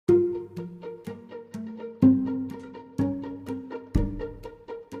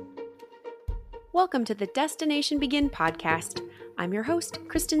Welcome to the Destination Begin podcast. I'm your host,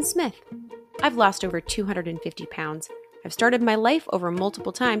 Kristen Smith. I've lost over 250 pounds. I've started my life over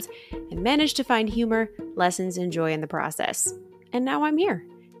multiple times and managed to find humor, lessons, and joy in the process. And now I'm here,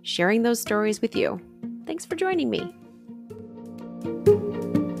 sharing those stories with you. Thanks for joining me.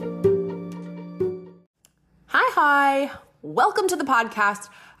 Hi. Welcome to the podcast.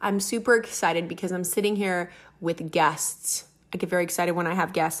 I'm super excited because I'm sitting here with guests. I get very excited when I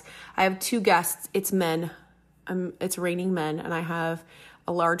have guests. I have two guests. It's men. It's raining men, and I have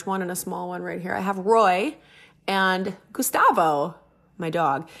a large one and a small one right here. I have Roy and Gustavo, my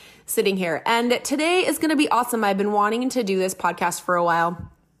dog, sitting here. And today is going to be awesome. I've been wanting to do this podcast for a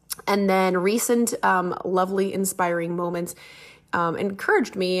while. And then recent lovely, inspiring moments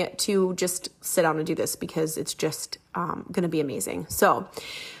encouraged me to just sit down and do this because it's just going to be amazing. So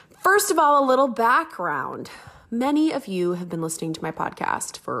first of all, a little background. Many of you have been listening to my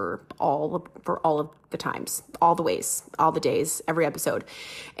podcast for all of the times, all the ways, all the days, every episode.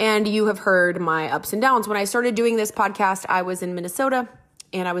 And you have heard my ups and downs. When I started doing this podcast, I was in Minnesota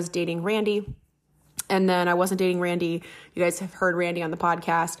and I was dating Randy. And then I wasn't dating Randy. You guys have heard Randy on the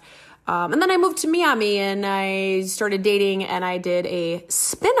podcast. And then I moved to Miami and I started dating, and I did a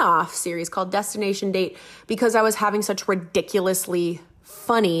spin-off series called Destination Date because I was having such ridiculously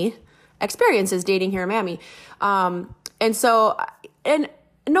funny experiences dating here in Miami. And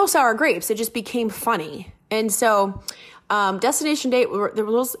no sour grapes. It just became funny. And so Destination Date,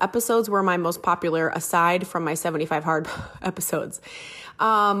 those episodes were my most popular aside from my 75 hard episodes.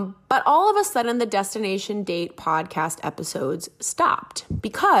 But all of a sudden the Destination Date podcast episodes stopped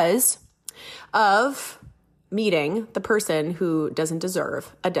because of meeting the person who doesn't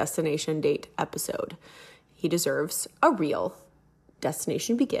deserve a Destination Date episode. He deserves a real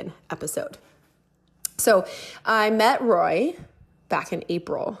Destination Begin episode. So I met Roy back in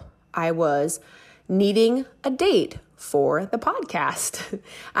April. I was needing a date for the podcast.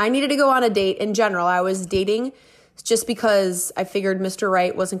 I needed to go on a date in general. I was dating just because I figured Mr.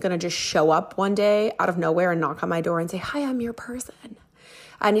 Right wasn't going to just show up one day out of nowhere and knock on my door and say, "Hi, I'm your person."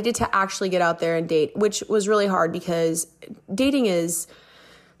 I needed to actually get out there and date, which was really hard because dating is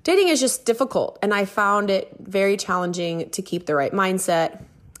just difficult. And I found it very challenging to keep the right mindset.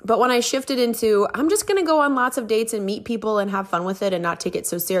 But when I shifted into, I'm just going to go on lots of dates and meet people and have fun with it and not take it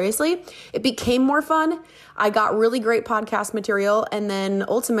so seriously, it became more fun. I got really great podcast material. And then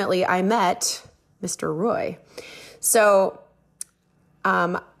ultimately I met Mr. Roy. So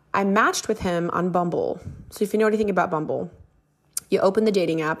I matched with him on Bumble. So if you know anything about Bumble, you open the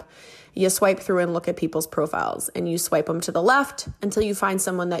dating app, you swipe through and look at people's profiles, and you swipe them to the left until you find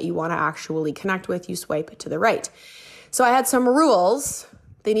someone that you want to actually connect with. You swipe to the right. So I had some rules.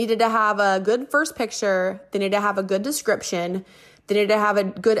 They needed to have a good first picture. They needed to have a good description. They needed to have a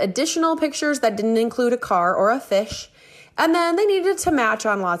good additional pictures that didn't include a car or a fish. And then they needed to match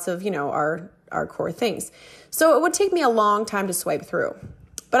on lots of, our core things. So it would take me a long time to swipe through.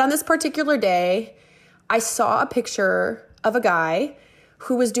 But on this particular day, I saw a picture of a guy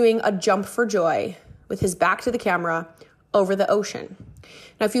who was doing a jump for joy with his back to the camera over the ocean.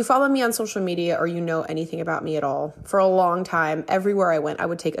 Now, if you follow me on social media or you know anything about me at all, for a long time, everywhere I went, I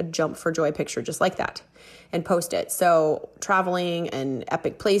would take a jump for joy picture just like that and post it. So traveling and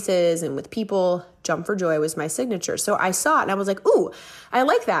epic places and with people, jump for joy was my signature. So I saw it and I was like, ooh, I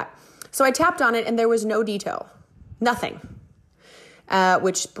like that. So I tapped on it and there was no detail, nothing.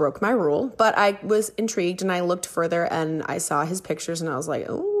 Which broke my rule, but I was intrigued and I looked further and I saw his pictures and I was like,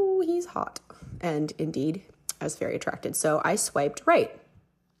 oh, he's hot. And indeed, I was very attracted. So I swiped right.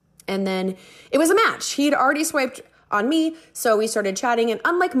 And then it was a match. He had already swiped on me. So we started chatting. And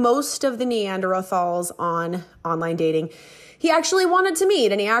unlike most of the Neanderthals on online dating, he actually wanted to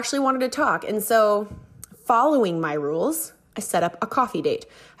meet and he actually wanted to talk. And so following my rules, I set up a coffee date.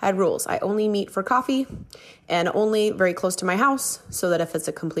 I had rules. I only meet for coffee and only very close to my house so that if it's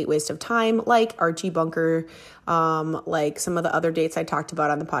a complete waste of time, like Archie Bunker, like some of the other dates I talked about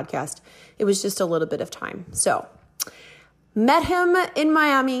on the podcast, it was just a little bit of time. So met him in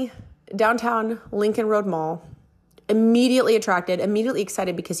Miami, downtown Lincoln Road Mall, immediately attracted, immediately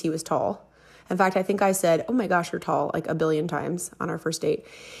excited because he was tall. In fact, I think I said, "Oh my gosh, you're tall," like a billion times on our first date.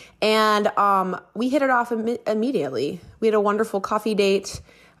 And we hit it off immediately. We had a wonderful coffee date.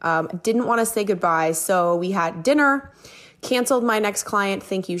 Didn't want to say goodbye. So we had dinner, canceled my next client.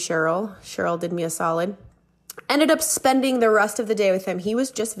 Thank you, Cheryl. Cheryl did me a solid. Ended up spending the rest of the day with him. He was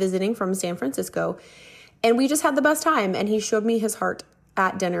just visiting from San Francisco. And we just had the best time. And he showed me his heart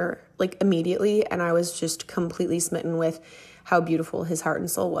at dinner, like immediately. And I was just completely smitten with how beautiful his heart and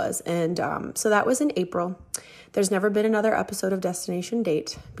soul was. And so that was in April. There's never been another episode of Destination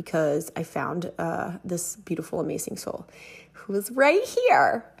Date because I found this beautiful, amazing soul who was right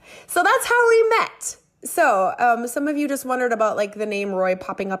here. So that's how we met. So some of you just wondered about like the name Roy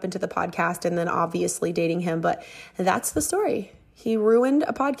popping up into the podcast and then obviously dating him. But that's the story. He ruined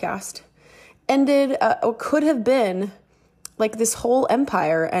a podcast. Ended, or could have been like this whole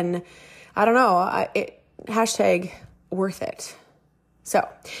empire. And I don't know, hashtag worth it. So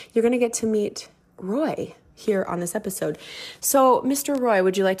you're going to get to meet Roy here on this episode. So Mr. Roy,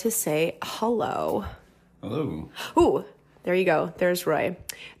 would you like to say hello? Hello. Ooh, there you go. There's Roy.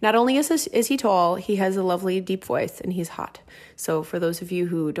 Not only is he tall, he has a lovely deep voice and he's hot. So for those of you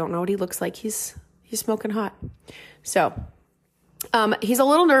who don't know what he looks like, he's smoking hot. So he's a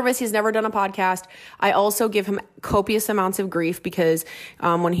little nervous. He's never done a podcast. I also give him copious amounts of grief because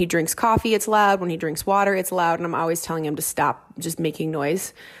when he drinks coffee, it's loud. When he drinks water, it's loud. And I'm always telling him to stop just making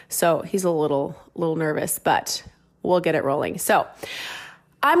noise. So he's a little nervous, but we'll get it rolling. So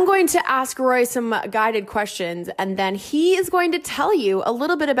I'm going to ask Roy some guided questions, and then he is going to tell you a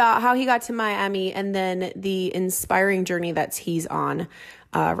little bit about how he got to Miami and then the inspiring journey that he's on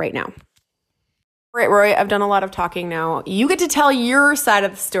right now. All right, Roy, I've done a lot of talking now. You get to tell your side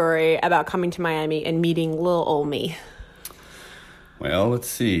of the story about coming to Miami and meeting little old me. Well, let's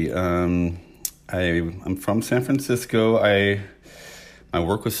see. I'm from San Francisco. My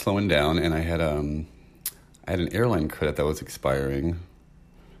work was slowing down, and I had an airline credit that was expiring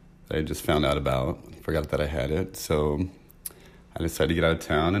that I just found out about. Forgot that I had it. So I decided to get out of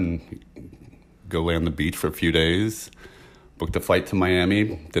town and go lay on the beach for a few days. Booked a flight to Miami.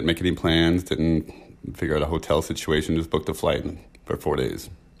 Didn't make any plans. Didn't figure out a hotel situation. Just booked a flight for 4 days.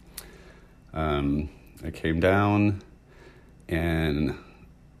 I came down, and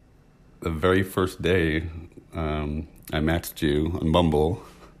the very first day, I matched you on Bumble.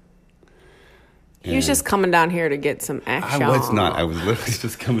 He was just coming down here to get some action. I was not. I was literally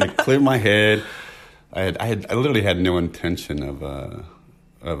just coming to clear my head. I literally had no intention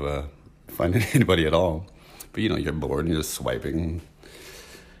of finding anybody at all. But you're bored and you're just swiping,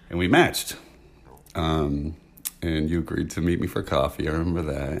 and we matched. And you agreed to meet me for coffee. I remember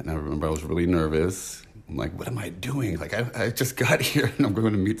that, and I remember I was really nervous. I'm like, what am I doing? Like, I just got here, and I'm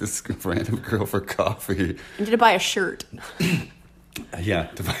going to meet this random girl for coffee. And to buy a shirt. Yeah,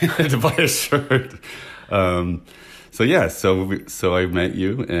 to buy a shirt. So I met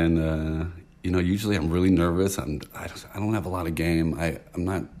you, and usually I'm really nervous. I don't have a lot of game. I'm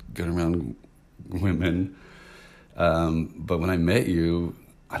not good around women. But when I met you,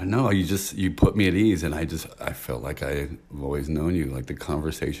 I don't know, you put me at ease, and I felt like I've always known you. Like the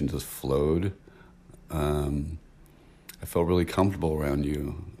conversation just flowed. I felt really comfortable around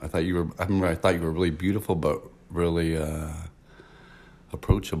you. I thought you were really beautiful, but really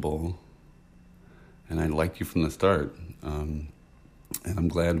approachable, and I liked you from the start. And I'm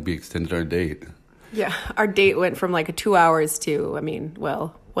glad we extended our date. Yeah, our date went from like 2 hours to,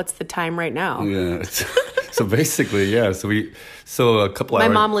 what's the time right now? Yeah. So basically, yeah. So a couple hours.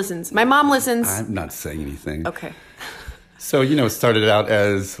 My mom listens. I'm not saying anything. Okay. So it started out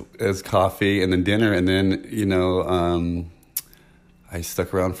as coffee and then dinner, and then I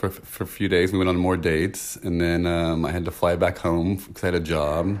stuck around for a few days. We went on more dates, and then I had to fly back home because I had a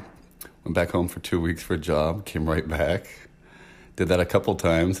job. Went back home for 2 weeks for a job. Came right back. Did that a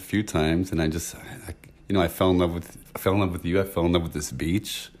few times, and I fell in love with you. I fell in love with this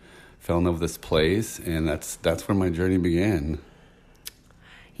beach. Fell in love with this place, and that's where my journey began.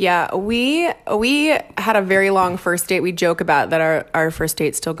 Yeah, we had a very long first date. We joke about that our first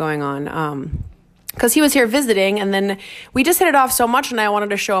date's still going on because he was here visiting, and then we just hit it off so much, and I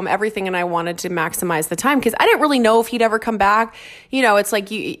wanted to show him everything, and I wanted to maximize the time because I didn't really know if he'd ever come back. It's like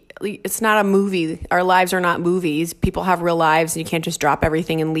it's not a movie. Our lives are not movies. People have real lives, and you can't just drop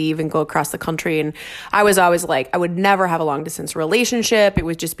everything and leave and go across the country. And I was always like, I would never have a long distance relationship. It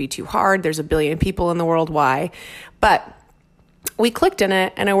would just be too hard. There's a billion people in the world. Why? But we clicked in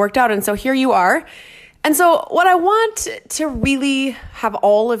it, and it worked out. And so here you are. And so what I want to really have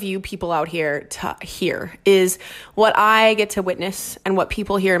all of you people out here to hear is what I get to witness and what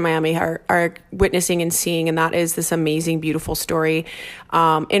people here in Miami are witnessing and seeing. And that is this amazing, beautiful story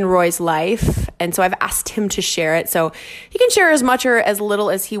in Roy's life. And so I've asked him to share it. So he can share as much or as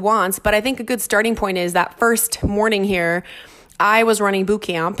little as he wants. But I think a good starting point is that first morning here, I was running boot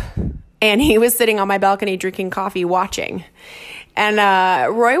camp, and he was sitting on my balcony drinking coffee, watching. And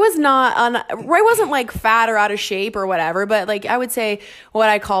Roy wasn't like fat or out of shape or whatever, but like I would say what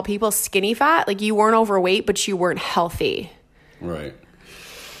I call people skinny fat. Like you weren't overweight, but you weren't healthy. Right.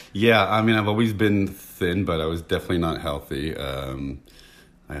 Yeah, I've always been thin, but I was definitely not healthy.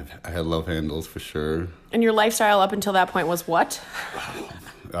 I had love handles for sure. And your lifestyle up until that point was what?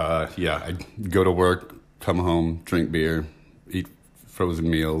 Yeah, I'd go to work, come home, drink beer, eat frozen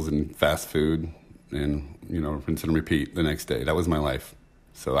meals and fast food, and rinse and repeat the next day. That was my life.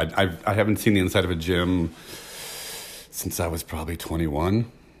 So I haven't seen the inside of a gym since I was probably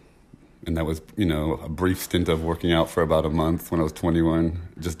 21. And that was, a brief stint of working out for about a month when I was 21.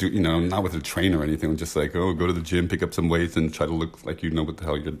 Just not with a trainer or anything. Just like, go to the gym, pick up some weights, and try to look like you know what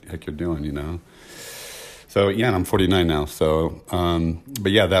the heck you're doing, So, yeah, and I'm 49 now. So,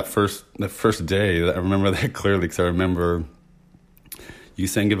 but yeah, that first day, I remember that clearly because I remember you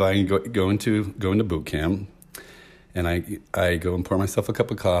saying goodbye and going to boot camp. And I go and pour myself a cup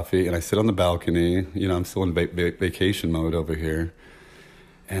of coffee, and I sit on the balcony. I'm still in vacation mode over here.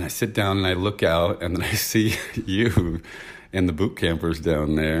 And I sit down and I look out, and then I see you and the boot campers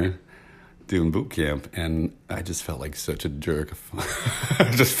down there doing boot camp. And I just felt like such a jerk. I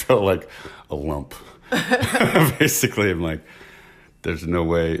just felt like a lump. Basically, I'm like, there's no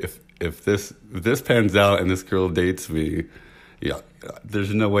way if this pans out and this girl dates me, yeah,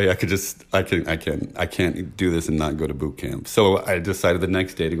 there's no way I can't do this and not go to boot camp. So I decided the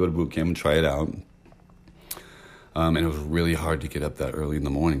next day to go to boot camp and try it out. And it was really hard to get up that early in the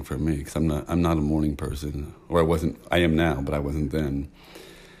morning for me because I'm not a morning person, or I wasn't. I am now, but I wasn't then.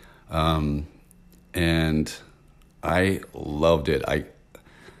 And I loved it. I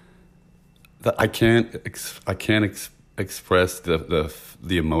can't express the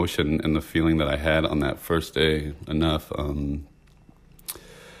emotion and the feeling that I had on that first day enough.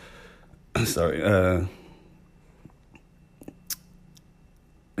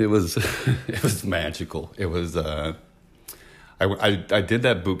 It was magical. It was I did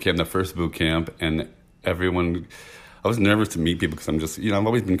that boot camp, the first boot camp, and everyone. I was nervous to meet people because I'm just I've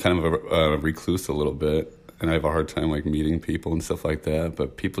always been kind of a recluse a little bit, and I have a hard time like meeting people and stuff like that.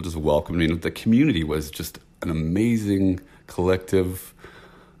 But people just welcomed me. The community was just an amazing collective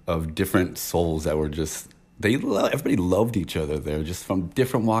of different souls that were just everybody loved each other there, just from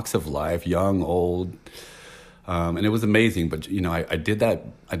different walks of life, young, old. And it was amazing, but I did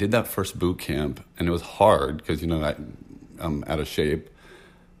that first boot camp, and it was hard because I'm out of shape,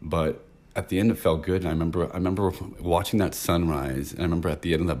 but at the end it felt good. And I remember watching that sunrise, and I remember at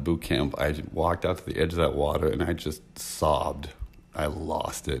the end of that boot camp, I walked out to the edge of that water, and I just sobbed. I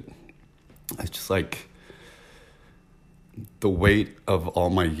lost it. It's just like the weight of all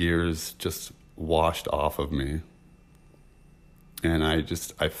my years just washed off of me, and I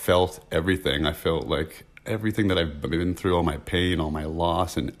felt everything. I felt like everything that I've been through, all my pain, all my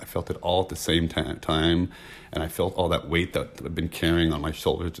loss, and I felt it all at the same time. And I felt all that weight that I've been carrying on my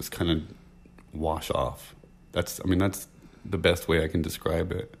shoulders just kind of wash off. That's the best way I can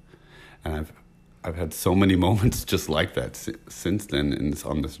describe it. And I've had so many moments just like that since then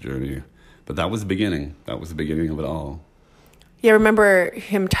on this journey. But that was the beginning. That was the beginning of it all. Yeah, I remember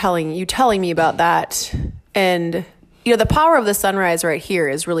him telling me about that. And the power of the sunrise right here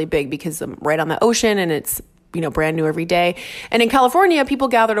is really big because I'm right on the ocean, and it's, brand new every day. And in California, people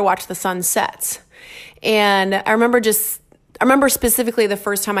gather to watch the sun sets. And I remember specifically the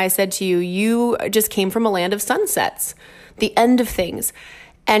first time I said to you, you just came from a land of sunsets, the end of things.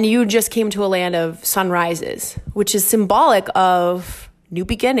 And you just came to a land of sunrises, which is symbolic of new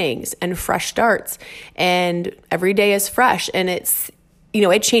beginnings and fresh starts. And every day is fresh. And it's,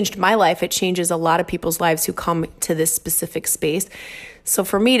 it changed my life. It changes a lot of people's lives who come to this specific space. So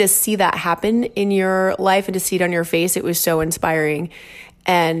for me to see that happen in your life and to see it on your face, it was so inspiring.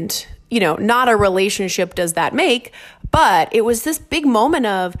 And, not a relationship does that make, but it was this big moment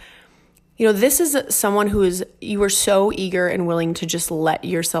of, this is someone you were so eager and willing to just let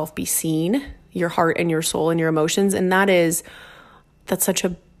yourself be seen, your heart and your soul and your emotions. And that's such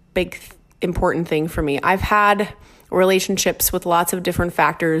a big, important thing for me. I've had relationships with lots of different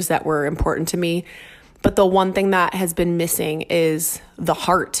factors that were important to me, but the one thing that has been missing is the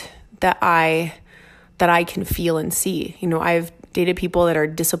heart that I can feel and see. I've dated people that are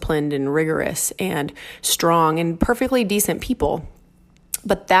disciplined and rigorous and strong and perfectly decent people,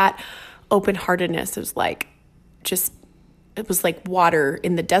 but that open-heartedness was it was like water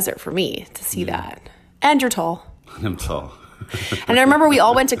in the desert for me to see that. And you're tall. I'm tall. And I remember we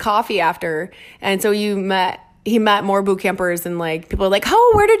all went to coffee after, and so he met more boot campers, and people are like,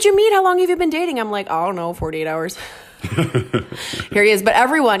 "Oh, where did you meet? How long have you been dating?" I'm like, "I don't know, 48 hours." Here he is. But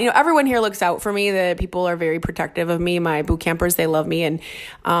everyone here looks out for me. The people are very protective of me. My boot campers, they love me. And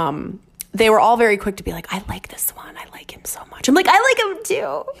they were all very quick to be like, I like this one. I like him so much. I'm like, I like him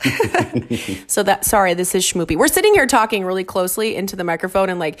too. So sorry, this is Schmoopy. We're sitting here talking really closely into the microphone,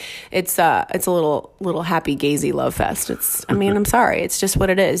 and like, it's a little happy gazy love fest. I'm sorry. It's just what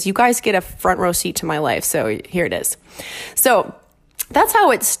it is. You guys get a front row seat to my life. So here it is. So that's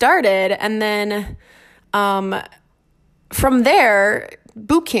how it started. And then, from there,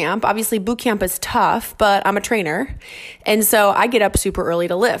 boot camp is tough, but I'm a trainer. And so I get up super early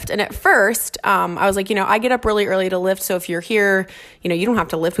to lift. And at first, I was like, I get up really early to lift. So if you're here, you don't have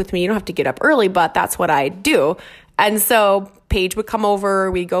to lift with me. You don't have to get up early, but that's what I do. And so Paige would come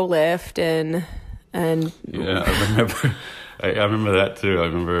over, we'd go lift and yeah, I remember that too. I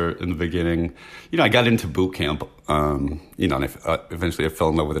remember in the beginning, I got into boot camp, and eventually I fell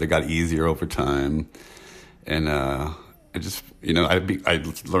in love with it. It got easier over time. And, I just, I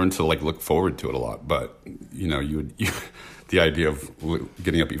learned to like look forward to it a lot, but the idea of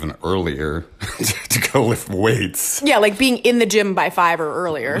getting up even earlier to go lift weights. Yeah, like being in the gym by 5 or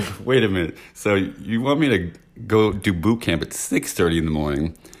earlier. Wait a minute. So you want me to go do boot camp at 6:30 in the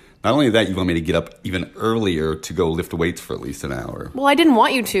morning? Not only that, you want me to get up even earlier to go lift weights for at least an hour. Well, I didn't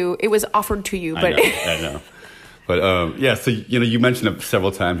want you to. It was offered to you, but I know. But yeah, so you mentioned it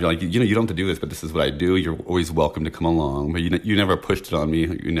several times. You're like, you don't have to do this, but this is what I do. You're always welcome to come along. But you never pushed it on me.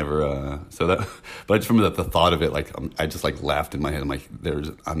 You never. But I just remember the thought of it. Like I just like laughed in my head. I'm like,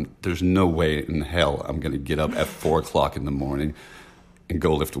 there's no way in hell I'm gonna get up at 4:00 in the morning and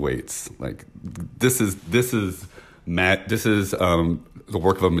go lift weights. Like this is Matt. This is the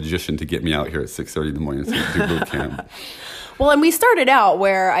work of a magician to get me out here at 6:30 in the morning to do boot camp. Well, and we started out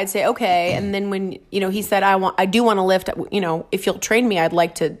where I'd say, okay. And then when, he said, I do want to lift, if you'll train me, I'd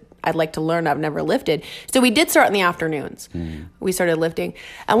like to learn. I've never lifted. So we did start in the afternoons. We started lifting.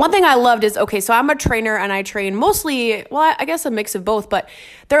 And one thing I loved is, okay, so I'm a trainer and I train mostly, well, I guess a mix of both, but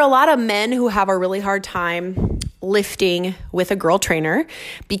there are a lot of men who have a really hard time lifting with a girl trainer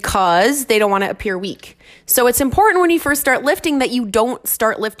because they don't want to appear weak. So it's important when you first start lifting that you don't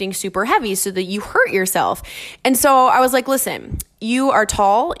start lifting super heavy so that you hurt yourself. And so I was like, listen, you are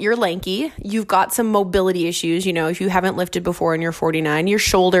tall, you're lanky, you've got some mobility issues. If you haven't lifted before and you're 49, your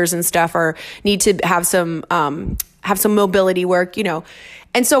shoulders and stuff need to have some mobility work,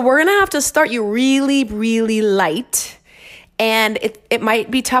 And so we're going to have to start you really, really light. And it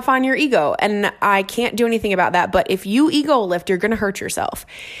might be tough on your ego. And I can't do anything about that. But if you ego lift, you're going to hurt yourself.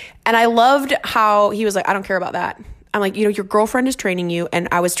 And I loved how he was like, I don't care about that. I'm like, your girlfriend is training you. And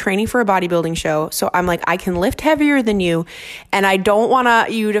I was training for a bodybuilding show. So I'm like, I can lift heavier than you. And I don't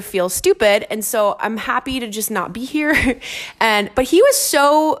want you to feel stupid. And so I'm happy to just not be here. But you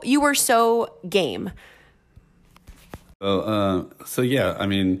were so game. So yeah,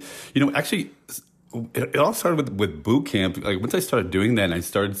 actually, it all started with boot camp. Like once I started doing that, and I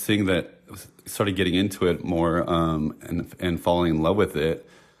started seeing that, started getting into it more, and falling in love with it.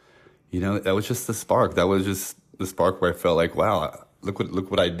 That was just the spark. That was just the spark where I felt like, wow,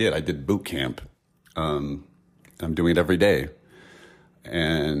 look what I did. I did boot camp. I'm doing it every day.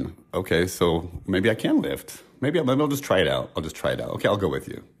 And okay, so maybe I can lift. Maybe I'll just try it out. Okay, I'll go with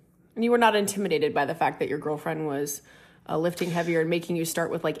you. And you were not intimidated by the fact that your girlfriend was lifting heavier and making you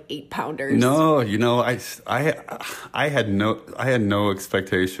start with like 8-pounders. No, I had no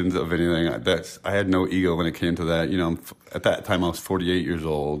expectations of anything. I had no ego when it came to that. At that time I was 48 years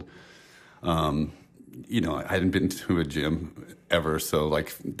old. I hadn't been to a gym ever, so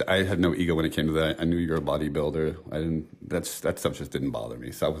like I had no ego when it came to that. I knew you're a bodybuilder. That stuff just didn't bother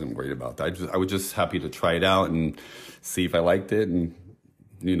me, so I wasn't worried about that. I was just happy to try it out and see if I liked it, and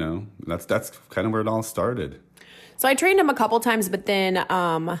that's kind of where it all started. So I trained him a couple times, but then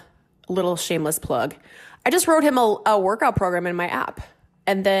a little shameless plug. I just wrote him a workout program in my app.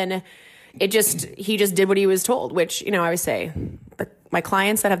 And then he just did what he was told, which, I always say, my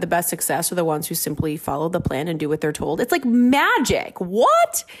clients that have the best success are the ones who simply follow the plan and do what they're told. It's like magic.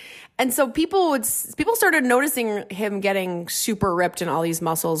 What? And so people started noticing him getting super ripped and all these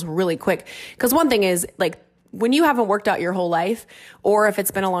muscles really quick. Because one thing is like, when you haven't worked out your whole life, or if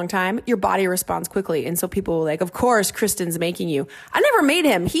it's been a long time, your body responds quickly. And so people were like, of course, Kristen's making you. I never made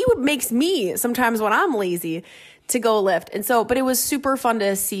him. He makes me sometimes when I'm lazy to go lift. And so, but it was super fun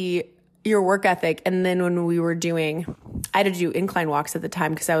to see your work ethic. And then when I had to do incline walks at the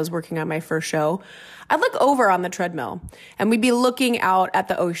time because I was working on my first show. I'd look over on the treadmill and we'd be looking out at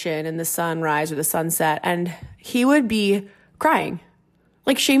the ocean and the sunrise or the sunset. And he would be crying,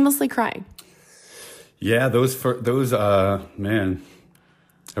 like shamelessly crying. Yeah, man,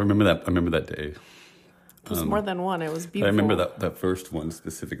 I remember that day. It was more than one. It was beautiful. I remember that first one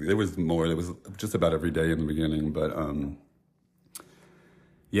specifically. There was more. There was just about every day in the beginning, but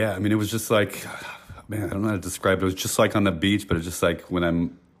Yeah, I mean, it was just like, man, I don't know how to describe it. It was just like on the beach, but it's just like when I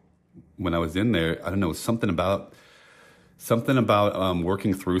was in there, I don't know, something about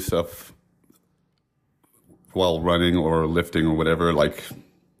working through stuff while running or lifting or whatever, like,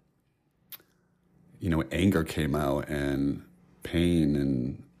 anger came out and pain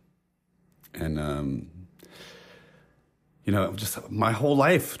and just my whole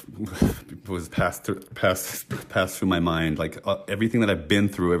life was passed through my mind. Like everything that I've been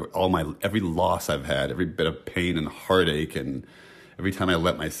through, every loss I've had, every bit of pain and heartache, and every time I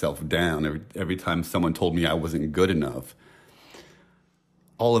let myself down, every time someone told me I wasn't good enough,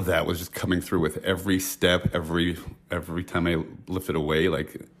 all of that was just coming through with every step, every time I lifted away.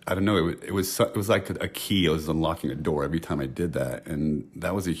 Like, I don't know, it was like a key. I was unlocking a door every time I did that, and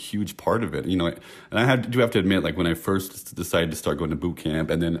that was a huge part of it. And I do have to admit, like when I first decided to start going to boot camp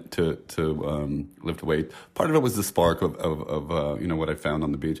and then to lift weight, part of it was the spark of what I found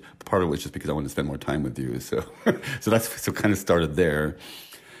on the beach. Part of it was just because I wanted to spend more time with you. So so kind of started there.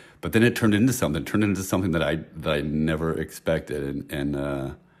 But then it turned into something that I never expected, and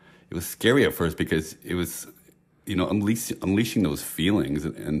it was scary at first because it was, unleashing those feelings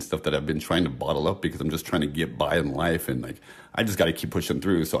and stuff that I've been trying to bottle up because I'm just trying to get by in life, and like I just got to keep pushing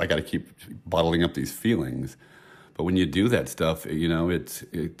through, so I got to keep bottling up these feelings. But when you do that stuff,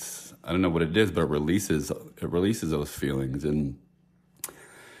 it's I don't know what it is, but it releases those feelings. And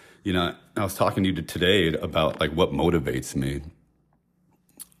I was talking to you today about like what motivates me.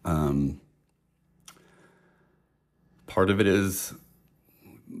 Part of it is,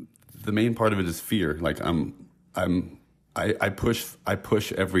 the main part of it is fear. Like I push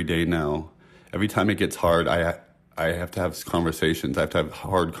every day now. Every time it gets hard, I have to have conversations. I have to have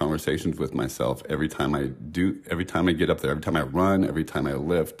hard conversations with myself. Every time I get up there, every time I run, every time I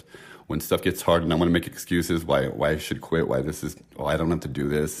lift, when stuff gets hard and I want to make excuses why I should quit, why I don't have to do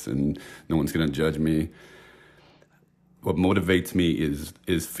this and no one's going to judge me. What motivates me is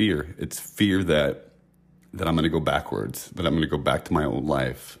fear. It's fear that I'm going to go backwards, that I'm going to go back to my old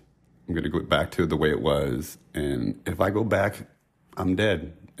life. I'm going to go back to the way it was. And if I go back, I'm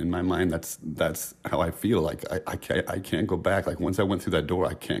dead. In my mind, that's how I feel. Like I can't go back. Like once I went through that door,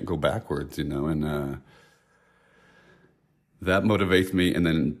 I can't go backwards, and that motivates me. And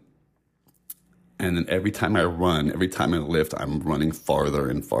then every time I run, every time I lift, I'm running farther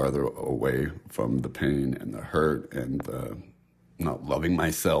and farther away from the pain and the hurt and the not loving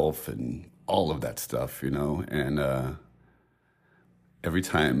myself and all of that stuff, And every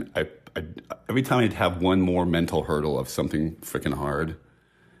time I'd have one more mental hurdle of something freaking hard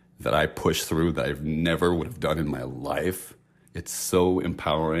that I push through that I've never would have done in my life, it's so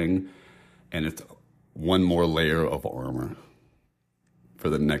empowering, and it's one more layer of armor for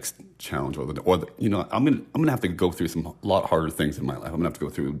the next challenge, I'm gonna have to go through a lot harder things in my life. I'm gonna have to go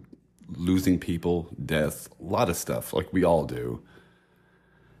through losing people, death, a lot of stuff, like we all do.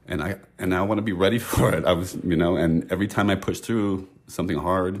 And I want to be ready for it. And every time I push through something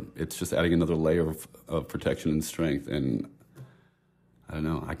hard, it's just adding another layer of protection and strength. And I don't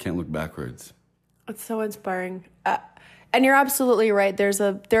know, I can't look backwards. It's so inspiring. And you're absolutely right. There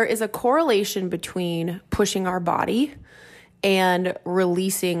is a correlation between pushing our body and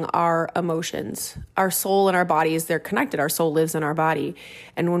releasing our emotions. Our soul and our bodies, they're connected. Our soul lives in our body.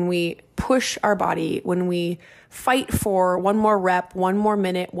 And when we push our body, when we fight for one more rep, one more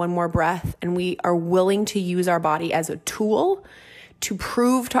minute, one more breath, and we are willing to use our body as a tool to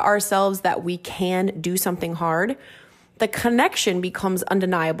prove to ourselves that we can do something hard, the connection becomes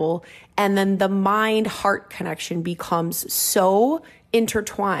undeniable. And then the mind-heart connection becomes so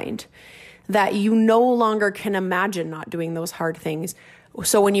intertwined that you no longer can imagine not doing those hard things.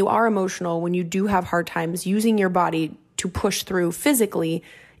 So when you are emotional, when you do have hard times, using your body to push through physically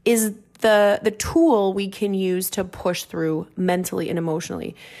is the tool we can use to push through mentally and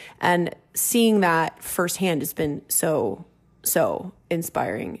emotionally. And seeing that firsthand has been so, so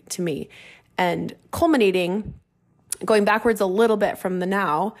inspiring to me. And culminating, going backwards a little bit from the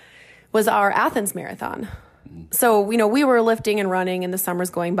now, was our Athens Marathon. So, we were lifting and running and the summer's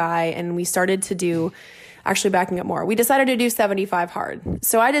going by, and we started to do, actually backing up more, we decided to do 75 hard.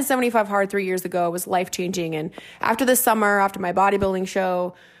 So I did 75 hard 3 years ago. It was life-changing. And after the summer, after my bodybuilding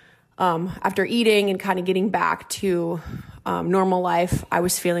show, after eating and kind of getting back to normal life, I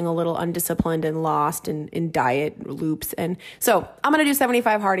was feeling a little undisciplined and lost in diet loops. And so I'm going to do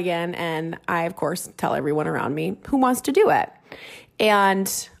 75 hard again. And I, of course, tell everyone around me who wants to do it.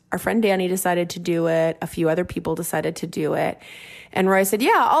 And our friend Danny decided to do it. A few other people decided to do it. And Roy said,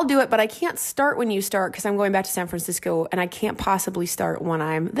 yeah, I'll do it, but I can't start when you start because I'm going back to San Francisco and I can't possibly start when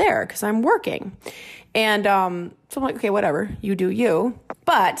I'm there because I'm working. And so I'm like, okay, whatever, you do you.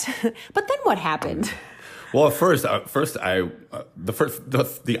 But then what happened? Well, at first,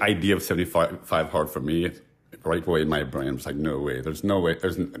 the idea of 75 hard for me, right away in my brain was like, no way,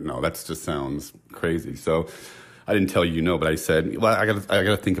 that just sounds crazy. So I didn't tell you no, but I said, well, I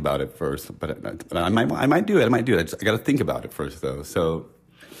gotta think about it first. But I might do it. I gotta think about it first, though. So,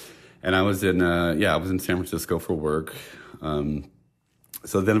 and I was in San Francisco for work.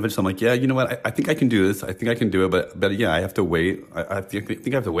 So then eventually I'm like, yeah, you know what? I think I can do this. I think I can do it. But yeah, I have to wait. I think I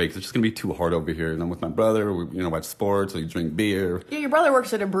have to wait because it's just going to be too hard over here. And I'm with my brother. We watch sports. We drink beer. Yeah, your brother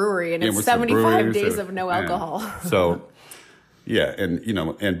works at a brewery and it's 75 days of no alcohol. So, yeah.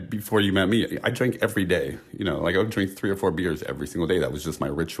 And before you met me, I drank every day. Like I would drink 3 or 4 beers every single day. That was just my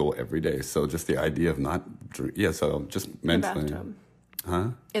ritual every day. So just the idea of not drink. Yeah. So just mentally. Huh?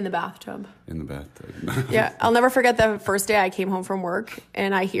 In the bathtub. In the bathtub. Yeah. I'll never forget the first day I came home from work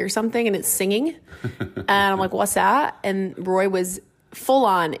and I hear something and it's singing. And I'm like, what's that? And Roy was full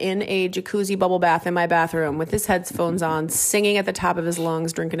on in a jacuzzi bubble bath in my bathroom with his headphones on, singing at the top of his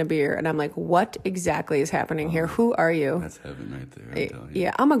lungs, drinking a beer. And I'm like, what exactly is happening here? Who are you? That's heaven right there. I'm telling you.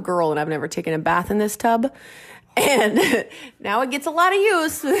 Yeah. I'm a girl and I've never taken a bath in this tub. And now it gets a lot of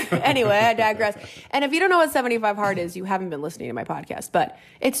use. Anyway, I digress. And if you don't know what 75 hard is, you haven't been listening to my podcast. But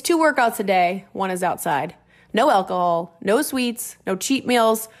it's 2 workouts a day. 1 is outside. No alcohol, no sweets, no cheat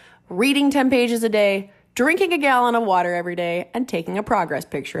meals, reading 10 pages a day, drinking a gallon of water every day, and taking a progress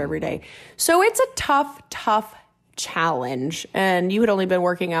picture every day. So it's a tough challenge. And you had only been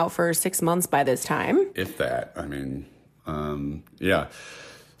working out for 6 months by this time. If that. I mean, yeah.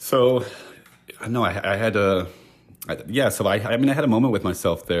 So, no, I had a... So I had a moment with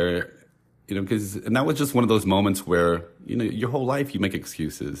myself there, and that was just one of those moments where, your whole life you make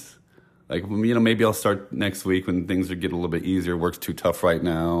excuses. Like, maybe I'll start next week when things are getting a little bit easier. Work's too tough right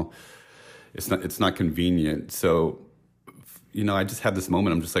now. It's not convenient. So, I just had this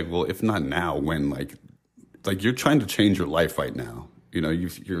moment. I'm just like, well, if not now, when? Like you're trying to change your life right now.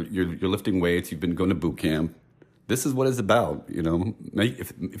 You're lifting weights. You've been going to boot camp. This is what it's about,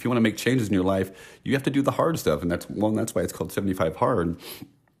 If you want to make changes in your life, you have to do the hard stuff, and that's why it's called 75 hard.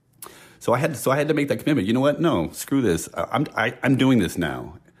 So I had to make that commitment. You know what? No, screw this. I'm doing this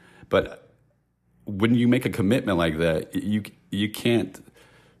now. But when you make a commitment like that, you can't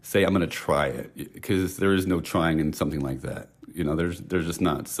say I'm going to try it because there is no trying in something like that. There's just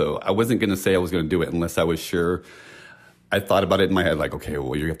not. So I wasn't going to say I was going to do it unless I was sure. I thought about it in my head, like, okay,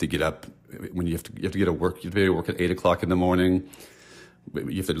 well, you have to get up when you have to get to work. You have to be able to work at 8:00 in the morning.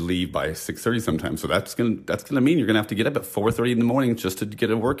 You have to leave by 6:30 sometimes. So that's gonna mean you're gonna have to get up at 4:30 in the morning just to get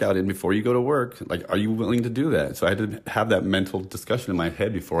a workout in before you go to work. Like, are you willing to do that? So I had to have that mental discussion in my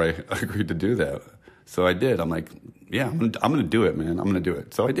head before I agreed to do that. So I did. I'm like, yeah, I'm gonna do it, man. I'm gonna do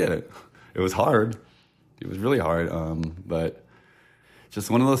it. So I did it. It was hard. It was really hard. But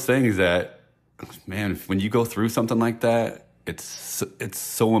just one of those things that, man, when you go through something like that, it's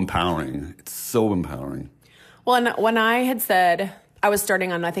so empowering. It's so empowering. Well, and when I had said I was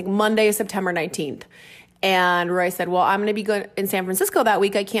starting on, I think, Monday, September 19th, and Roy said, well, I'm going to be going in San Francisco that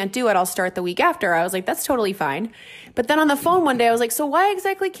week. I can't do it. I'll start the week after. I was like, that's totally fine. But then on the phone one day, I was like, so why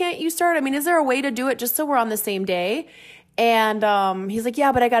exactly can't you start? I mean, is there a way to do it just so we're on the same day? And he's like,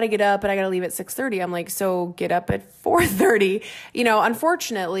 yeah, but I got to get up and I got to leave at 6:30. I'm like, so get up at 4:30.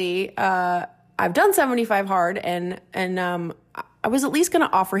 Unfortunately, I've done 75 hard and I was at least going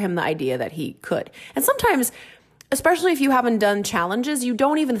to offer him the idea that he could. And sometimes, especially if you haven't done challenges, you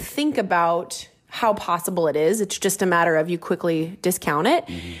don't even think about how possible it is. It's just a matter of you quickly discount it.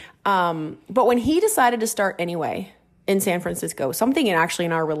 Mm-hmm. But when he decided to start anyway in San Francisco, something actually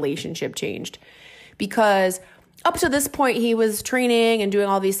in our relationship changed, because up to this point he was training and doing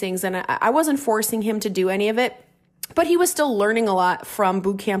all these things, and I wasn't forcing him to do any of it. But he was still learning a lot from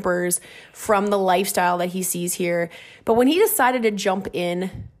boot campers, from the lifestyle that he sees here. But when he decided to jump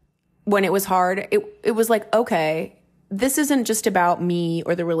in when it was hard, it was like, okay, this isn't just about me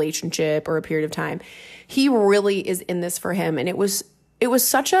or the relationship or a period of time. He really is in this for him. And it was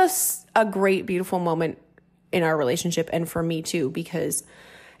such a great, beautiful moment in our relationship, and for me too, because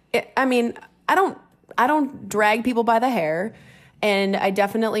I don't drag people by the hair. And I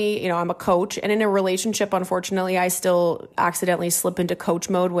definitely, I'm a coach, and in a relationship, unfortunately, I still accidentally slip into coach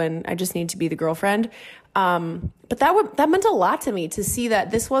mode when I just need to be the girlfriend. But that meant a lot to me, to see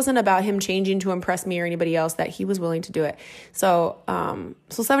that this wasn't about him changing to impress me or anybody else, that he was willing to do it. So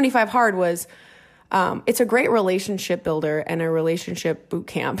 75 hard was it's a great relationship builder and a relationship boot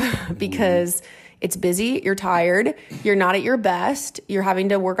camp because it's busy, you're tired, you're not at your best, you're having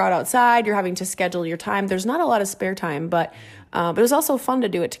to work out outside, you're having to schedule your time. There's not a lot of spare time, but it was also fun to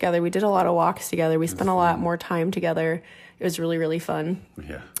do it together. We did a lot of walks together. We spent a lot more time together. It was really, really fun.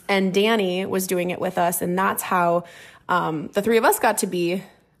 Yeah. And Danny was doing it with us, and that's how the three of us got to be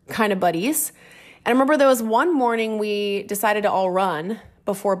kind of buddies. And I remember there was one morning we decided to all run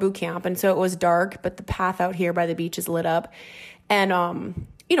before boot camp, and so it was dark, but the path out here by the beach is lit up. And,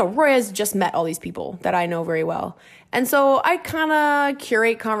 Roy has just met all these people that I know very well. And so I kind of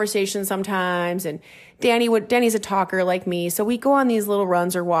curate conversations sometimes, and Danny's a talker like me, so we go on these little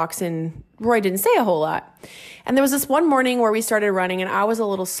runs or walks, and Roy didn't say a whole lot. And there was this one morning where we started running, and I was a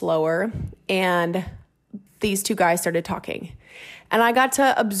little slower, and these two guys started talking. And I got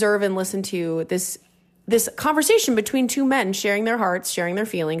to observe and listen to this conversation between two men sharing their hearts, sharing their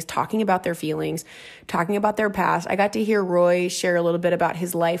feelings, talking about their feelings, talking about their past. I got to hear Roy share a little bit about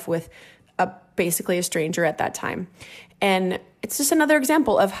his life with basically a stranger at that time. And it's just another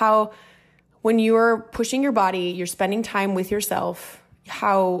example of how when you're pushing your body, you're spending time with yourself,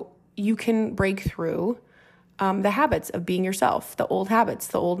 how you can break through the habits of being yourself, the old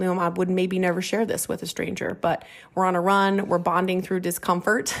habits, I would maybe never share this with a stranger, but we're on a run, we're bonding through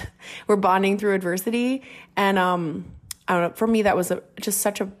discomfort, we're bonding through adversity. And I don't know, for me, that was just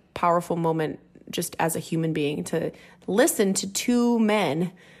such a powerful moment just as a human being to listen to two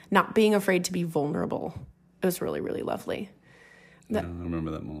men not being afraid to be vulnerable. It was really, really lovely. I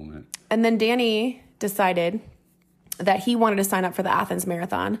remember that moment. And then Danny decided that he wanted to sign up for the Athens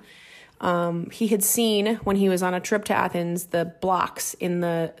Marathon. He had seen when he was on a trip to Athens, the blocks in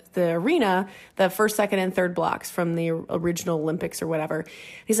the arena, the first, second, and third blocks from the original Olympics or whatever.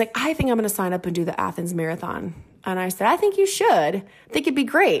 He's like, I think I'm going to sign up and do the Athens Marathon. And I said, I think you should. I think it'd be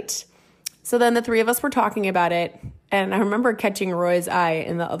great. So then the three of us were talking about it. And I remember catching Roy's eye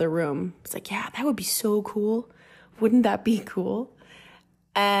in the other room. It's like, yeah, that would be so cool. Wouldn't that be cool?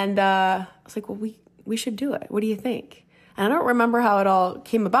 And I was like, well, we should do it. What do you think? And I don't remember how it all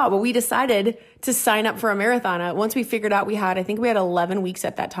came about, but we decided to sign up for a marathon. Once we figured out I think we had 11 weeks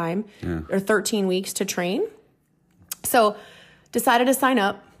at that time, or 13 weeks to train. So decided to sign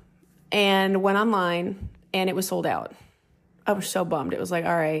up and went online, and it was sold out. I was so bummed. It was like,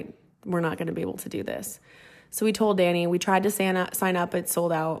 all right, we're not going to be able to do this. So we told Danny, we tried to sign up, it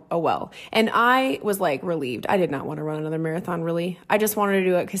sold out. Oh, well. And I was like relieved. I did not want to run another marathon, really. I just wanted to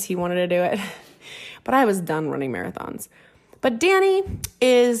do it because he wanted to do it. But I was done running marathons. But Danny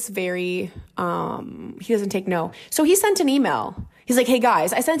is very, he doesn't take no. So he sent an email. He's like, hey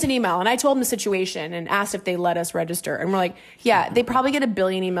guys, I sent an email and I told him the situation and asked if they let us register. And we're like, yeah, they probably get a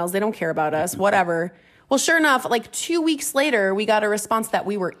billion emails. They don't care about us, whatever. Well, sure enough, like 2 weeks later, we got a response that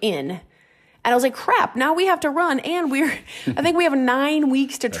we were in. And I was like, crap, now we have to run. And I think we have 9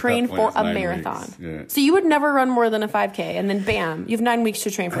 weeks to train for a marathon. Yeah. So you would never run more than a 5K. And then bam, you have 9 weeks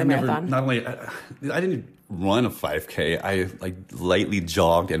to train for a marathon. Not only, I didn't run a 5K. I lightly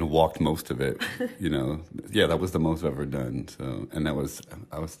jogged and walked most of it. Yeah, that was the most I've ever done. So, and that was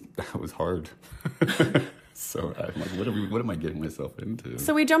hard. So I'm like, what am I getting myself into?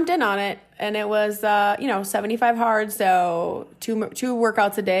 So we jumped in on it, and it was 75 hard, so two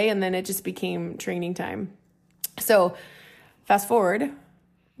workouts a day, and then it just became training time. So fast forward,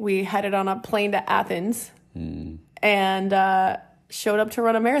 we headed on a plane to Athens and showed up to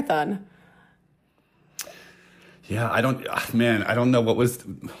run a marathon. Yeah, I don't know what was.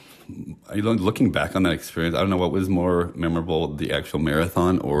 Looking back on that experience, I don't know what was more memorable: the actual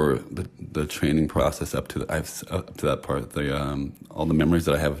marathon or the training process up to that part. All the memories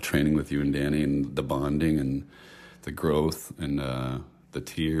that I have of training with you and Danny, and the bonding and the growth and the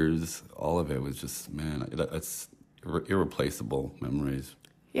tears. All of it was just, man, that's irreplaceable memories.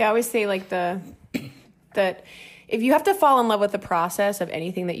 Yeah, I always say that if you have to fall in love with the process of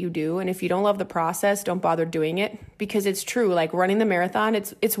anything that you do, and if you don't love the process, don't bother doing it, because it's true. Like running the marathon,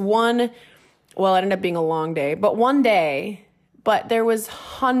 it ended up being a long day, but one day, but there was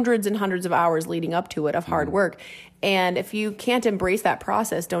hundreds and hundreds of hours leading up to it of hard work. And if you can't embrace that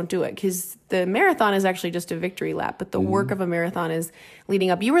process, don't do it, because the marathon is actually just a victory lap, but the work of a marathon is leading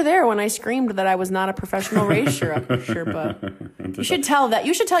up. You were there when I screamed that I was not a professional race Sherpa. You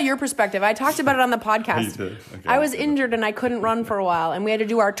should tell your perspective. I talked about it on the podcast. Okay. I was injured and I couldn't run for a while, and we had to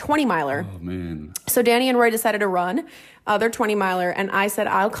do our 20-miler. Oh, man. So Danny and Roy decided to run their 20-miler, and I said,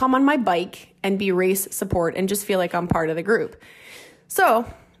 I'll come on my bike and be race support and just feel like I'm part of the group.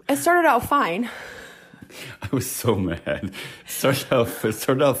 So it started out fine. I was so mad. It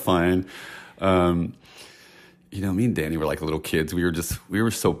started out fine. Me and Danny were like little kids. We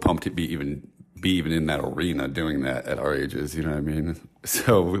were so pumped to be even be even in that arena doing that at our ages, you know what I mean?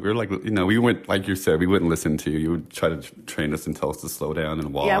 So we were like, we went, like you said, we wouldn't listen to you. You would try to train us and tell us to slow down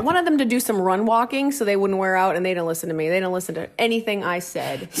and walk. Yeah, I wanted them to do some run walking so they wouldn't wear out, and they didn't listen to me. They didn't listen to anything I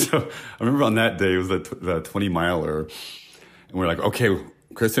said. So I remember on that day, it was the 20-miler, and we're like, okay,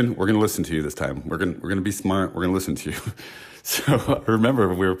 Kristen, we're going to listen to you this time. We're going to be smart. We're going to listen to you. So I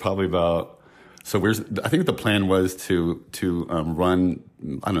remember we were probably about... I think the plan was to run,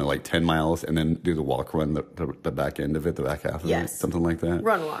 I don't know, like 10 miles and then do the walk run, the back end of it, the back half of it, something like that.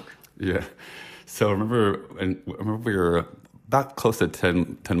 Run walk. Yeah. So I remember we were about close to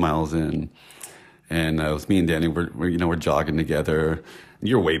 10 miles in, and it was me and Danny. We're jogging together.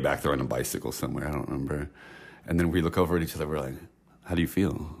 You're way back there on a bicycle somewhere. I don't remember. And then we look over at each other. We're like, "How do you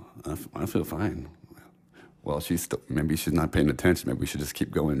feel?" I feel fine. Well, maybe she's not paying attention. Maybe we should just keep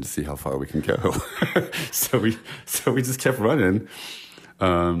going to see how far we can go. So we just kept running.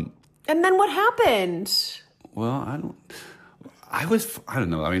 And then what happened? Well, I don't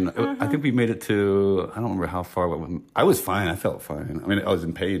know. I mean, I think we made it to, I don't remember how far. I was fine. I felt fine. I mean, I was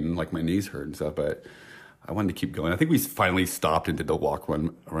in pain, like my knees hurt and stuff, but I wanted to keep going. I think we finally stopped and did the walk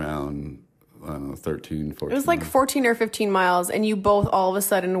run around, I don't know, 13, 14. It was like 14 or 15 miles, and you both all of a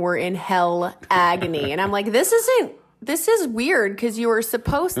sudden were in hell agony. And I'm like, this is weird, because you were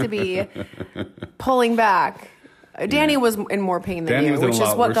supposed to be pulling back. Danny was in more pain than you, which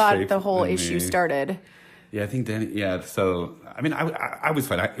is what got the whole issue started. Yeah, I think Danny, so, I mean, I was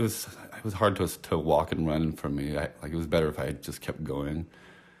fine. It was hard to walk and run for me. It was better if I just kept going.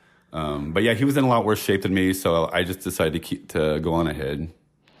 But yeah, he was in a lot worse shape than me, so I just decided to go on ahead.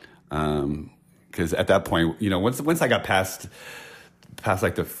 Because at that point, once I got past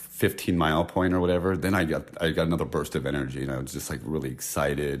like the 15-mile point or whatever, then I got another burst of energy, and I was just like really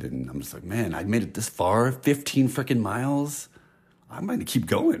excited, and I'm just like, man, I made it this far, 15 freaking miles. I'm going to keep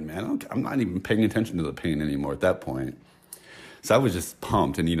going, man. I'm not even paying attention to the pain anymore at that point. So I was just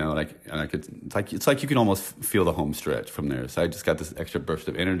pumped, and it's like you can almost feel the home stretch from there. So I just got this extra burst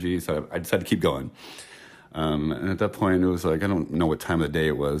of energy, so I decided to keep going. And at that point, it was like, I don't know what time of the day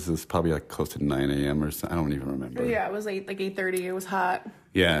it was. It was probably like close to 9 a.m. or something. I don't even remember. Yeah, it was like 8:30. It was hot.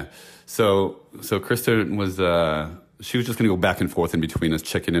 Yeah. So Krista was, she was just going to go back and forth in between us,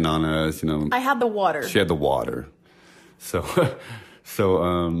 checking in on us, I had the water. She had the water. So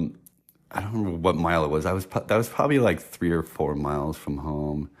I don't remember what mile it was. That was probably like 3 or 4 miles from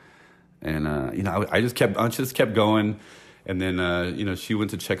home. And, I just kept going. And then, she went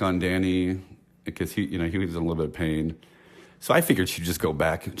to check on Danny, because he was in a little bit of pain. So I figured she'd just go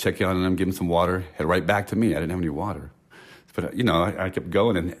back and check on him, give him some water, head right back to me. I didn't have any water. But, I kept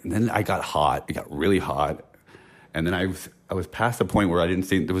going, and then I got hot. It got really hot. And then I was past the point where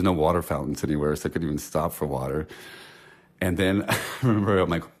there was no water fountains anywhere, so I couldn't even stop for water. And then I remember, I'm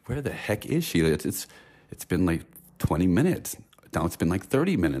like, where the heck is she? It's been like 20 minutes. Now it's been like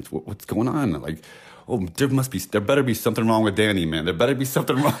 30 minutes. What's going on? Like, oh, there better be something wrong with Danny, man. There better be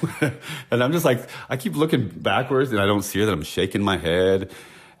something wrong. And I'm just like, I keep looking backwards, and I don't see her. That I'm shaking my head.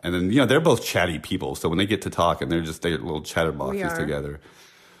 And then, they're both chatty people. So when they get to talk, and they're little chatterboxes together.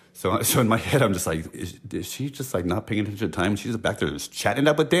 So in my head, I'm just like, is she just like not paying attention to time? She's just back there just chatting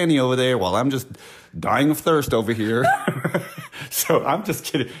up with Danny over there while I'm just dying of thirst over here. So I'm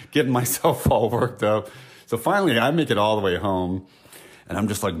just getting myself all worked up. So finally, I make it all the way home. And I'm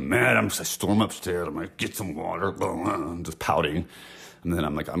just like mad. I storm upstairs. I'm like, get some water. I'm just pouting. And then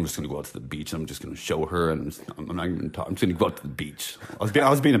I'm like, I'm just going to go out to the beach. And I'm just going to show her. And I'm not even talking. I'm just going to go out to the beach. I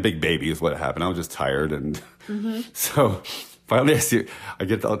was being a big baby is what happened. I was just tired. And so finally I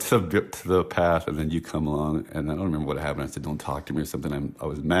get out to the path. And then you come along. And I don't remember what happened. I said, don't talk to me or something. I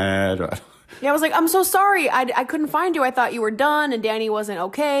was mad. Yeah, I was like, I'm so sorry. I couldn't find you. I thought you were done. And Danny wasn't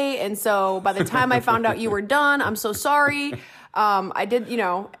okay. And so by the time I found out you were done, I'm so sorry. I did,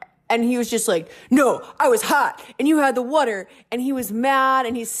 and he was just like, no, I was hot and you had the water, and he was mad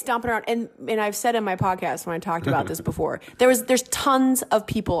and he's stomping around. And I've said in my podcast when I talked about this before, there's tons of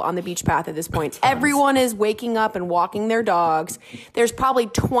people on the beach path at this point. Everyone is waking up and walking their dogs. There's probably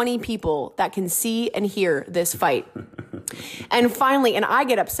 20 people that can see and hear this fight. And finally, and I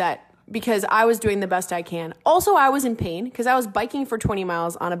get upset because I was doing the best I can. Also, I was in pain because I was biking for 20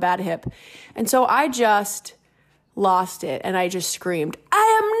 miles on a bad hip. And so I just lost it, and I just screamed,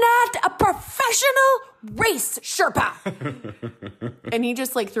 I am not a professional race Sherpa. And he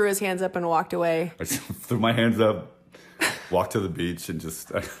just threw his hands up and walked away. I just threw my hands up, walked to the beach, and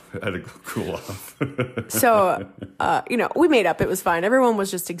I had to go cool off. So, we made up. It was fine. Everyone was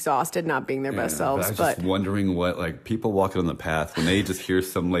just exhausted, not being their best selves. I was just wondering what, people walking on the path, when they just hear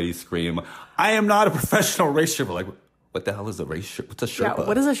some lady scream, I am not a professional race Sherpa, what the hell is a race? What's a Yeah, Sherpa?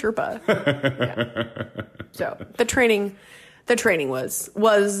 what is a Sherpa? Yeah. So the training was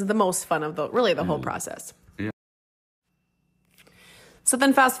the most fun of the whole process. Yeah. So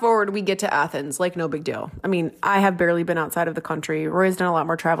then fast forward, we get to Athens, like no big deal. I mean, I have barely been outside of the country. Roy's done a lot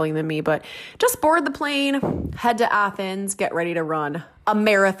more traveling than me, but just board the plane, head to Athens, get ready to run a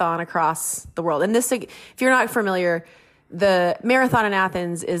marathon across the world. And this, if you're not familiar, the marathon in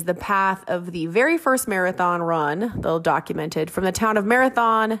Athens is the path of the very first marathon run, though documented, from the town of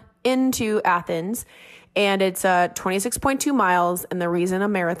Marathon into Athens. And it's 26.2 miles. And the reason a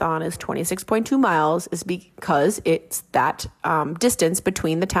marathon is 26.2 miles is because it's that distance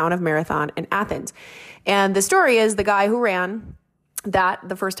between the town of Marathon and Athens. And the story is the guy who ran that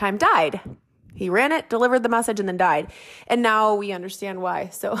the first time died. He ran it, delivered the message, and then died. And now we understand why.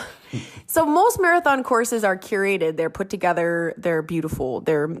 So most marathon courses are curated. They're put together. They're beautiful.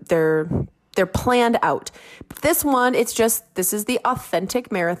 They're planned out. But this one, this is the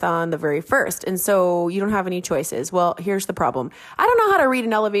authentic marathon, the very first. And so you don't have any choices. Well, here's the problem. I don't know how to read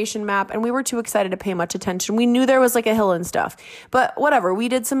an elevation map, and we were too excited to pay much attention. We knew there was like a hill and stuff, but whatever. We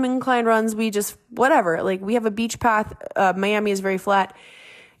did some incline runs. Whatever. Like we have a beach path. Miami is very flat.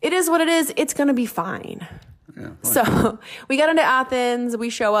 It is what it is. It's going to be fine. Yeah, so we got into Athens.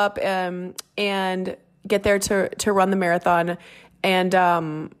 We show up and get there to run the marathon.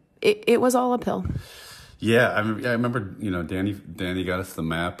 And it was all uphill. Yeah, I remember, Danny got us the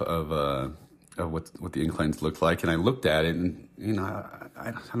map of what the inclines looked like. And I looked at it and,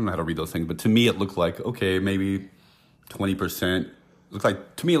 I don't know how to read those things. But to me, it looked like, okay, maybe 20%.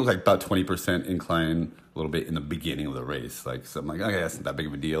 To me, it looked like about 20% incline a little bit in the beginning of the race. So I'm like, okay, that's not that big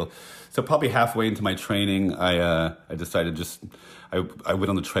of a deal. So probably halfway into my training, I decided I went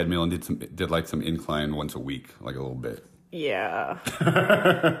on the treadmill and did like some incline once a week, like a little bit. Yeah.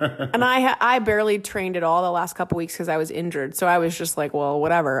 And I barely trained at all the last couple weeks because I was injured. So I was just like, well,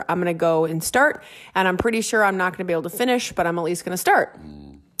 whatever. I'm going to go and start. And I'm pretty sure I'm not going to be able to finish, but I'm at least going to start.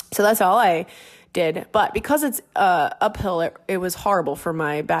 So that's all I did. But because it's uphill, it was horrible for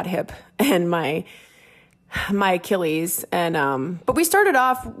my bad hip and my Achilles. And but we started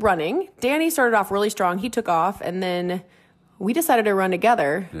off running. Danny started off really strong. He took off, and then we decided to run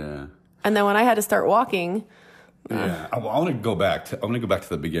together. Yeah. And then when I had to start walking. Yeah. I want to go back to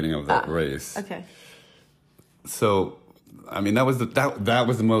the beginning of that race. Okay. So, I mean, that was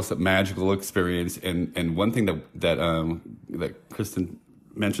the most magical experience. And one thing that Kristen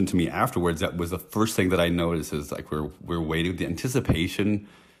mentioned to me afterwards, that was the first thing that I noticed, is like we're waiting, the anticipation.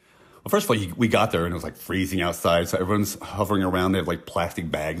 Well, first of all, we got there and it was like freezing outside, so everyone's hovering around. They have like plastic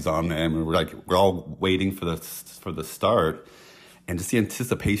bags on them, and we're all waiting for the start. And just the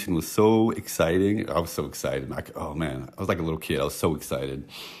anticipation was so exciting. I was so excited. Like, oh man, I was like a little kid. I was so excited,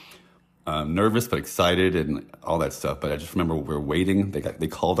 nervous but excited, and all that stuff. But I just remember we were waiting. They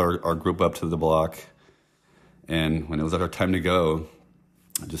called our group up to the block, and when it was our time to go,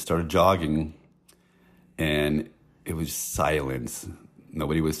 I just started jogging, and it was silence.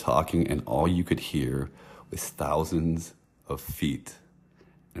 Nobody was talking, and all you could hear was thousands of feet.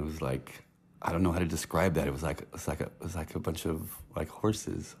 And it was like, I don't know how to describe that. It was like a bunch of like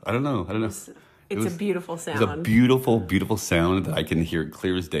horses. I don't know. It's a beautiful sound. It's a beautiful, beautiful sound that I can hear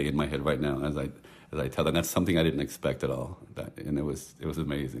clear as day in my head right now as I tell them. That's something I didn't expect at all. And it was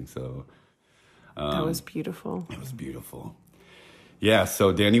amazing. So that was beautiful. It was beautiful. Yeah,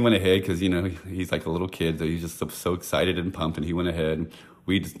 so Danny went ahead because, he's like a little kid, so he's just so excited and pumped, and he went ahead.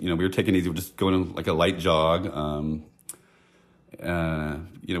 We were taking it easy. We were just going on like a light jog.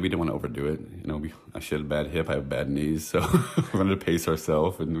 We didn't want to overdo it. I had a bad hip, I have bad knees, so we wanted to pace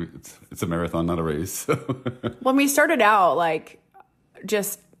ourselves, and it's a marathon, not a race. When we started out,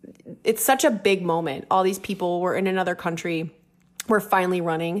 it's such a big moment. All these people were in another country. We're finally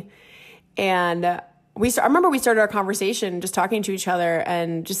running, and I remember we started our conversation just talking to each other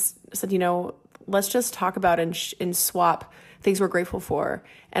and just said, let's just talk about and swap things we're grateful for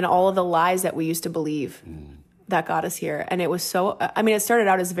and all of the lies that we used to believe that got us here. And it was it started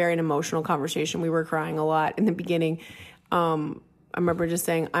out as very an emotional conversation. We were crying a lot in the beginning. I remember just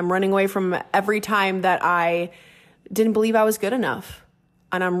saying, I'm running away from every time that I didn't believe I was good enough.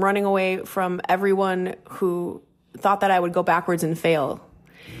 And I'm running away from everyone who thought that I would go backwards and fail.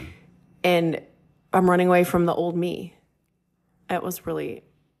 And I'm running away from the old me. It was really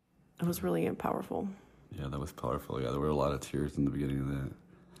powerful. Yeah, that was powerful. Yeah, there were a lot of tears in the beginning of that.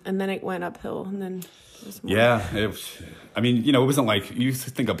 And then it went uphill, and then it was more. Yeah, it wasn't like you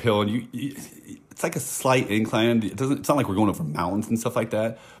think uphill, and it's like a slight incline. It's not like we're going over mountains and stuff like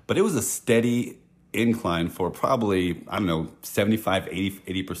that, but it was a steady incline for probably, 75,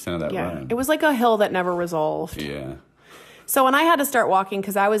 80% of that run. It was like a hill that never resolved. Yeah. So when I had to start walking,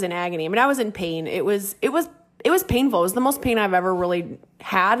 because I was in agony, I mean, I was in pain. It was painful. It was the most pain I've ever really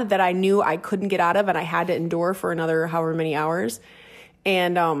had that I knew I couldn't get out of, and I had to endure for another however many hours.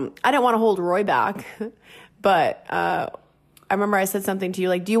 And I didn't want to hold Roy back, but I remember I said something to you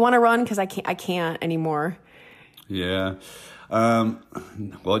like, "Do you want to run? Because I can't anymore." Yeah. Well,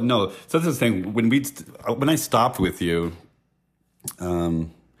 no. So this is the thing. When I stopped with you,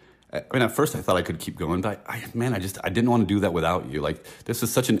 I mean, at first I thought I could keep going, but I didn't want to do that without you. Like, this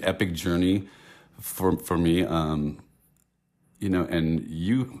is such an epic journey for me, you know, and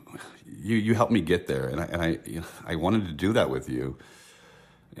you helped me get there, and I wanted to do that with you,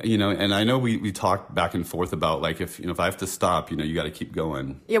 you know. And I know we talked back and forth about, like, if I have to stop, you know, you got to keep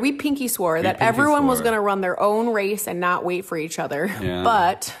going. Yeah, we pinky swore that everyone was going to run their own race and not wait for each other. Yeah.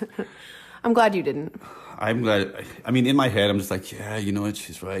 But I'm glad you didn't. I'm glad. I mean, in my head, I'm just like, yeah, you know what?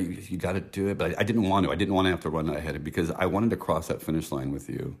 She's right. You got to do it. But I didn't want to. I didn't want to have to run ahead because I wanted to cross that finish line with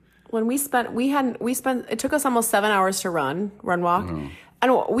you. When we spent, it took us almost 7 hours to run walk. Mm-hmm.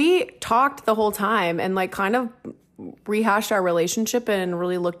 And we talked the whole time and like kind of rehashed our relationship and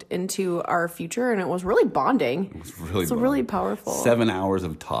really looked into our future. And it was really bonding. It was really powerful. 7 hours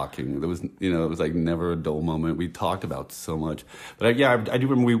of talking. There was, you know, it was like never a dull moment. We talked about so much. But I do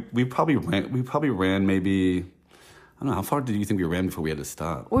remember we probably ran maybe, I don't know, how far did you think we ran before we had to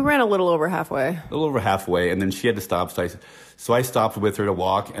stop? We ran a little over halfway. And then she had to stop. So I stopped with her to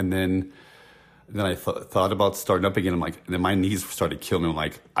walk, and then I thought about starting up again. I'm like, and then my knees started killing me. I'm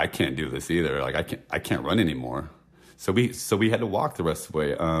like, I can't do this either. Like, I can't run anymore. So we had to walk the rest of the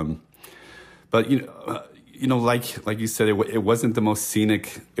way. But you know, like you said, it wasn't the most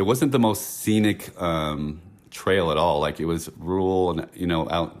scenic. It wasn't the most scenic trail at all. Like, it was rural and, you know,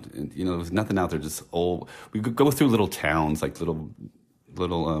 out. You know, there was nothing out there. Just old. We could go through little towns, like little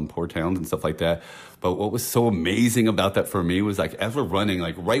poor towns and stuff like that. But what was so amazing about that for me was, like, as we're running,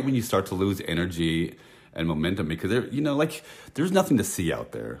 like right when you start to lose energy and momentum, because there's nothing to see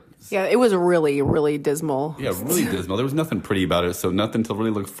out there. Yeah, it was really, really dismal. Yeah, really dismal. There was nothing pretty about it, so nothing to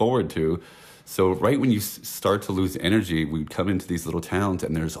really look forward to. So right when you start to lose energy, we'd come into these little towns,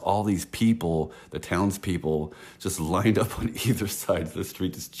 and there's all these people, the townspeople, just lined up on either side of the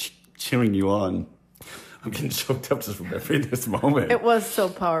street, just cheering you on. I'm getting choked up just remembering this moment. It was so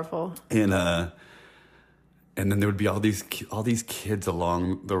powerful. And then there would be all these kids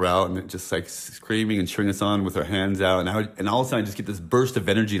along the route, and just like screaming and cheering us on with their hands out. And all of a sudden, I just get this burst of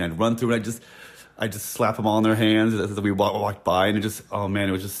energy, and I'd run through, and I just slap them all in their hands as we walked by, and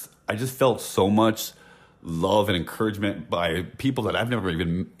I just felt so much love and encouragement by people that I've never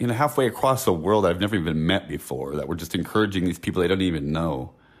even, you know, halfway across the world I've never even met before, that were just encouraging these people they don't even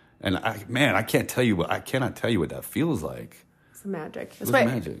know. And I cannot tell you what that feels like. It's magic. It's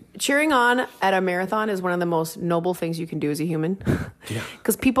magic. Cheering on at a marathon is one of the most noble things you can do as a human. Yeah.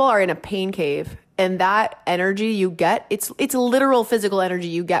 Because people are in a pain cave, and that energy you get, it's literal physical energy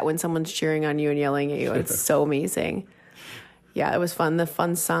you get when someone's cheering on you and yelling at you. It's so amazing. Yeah, it was fun. The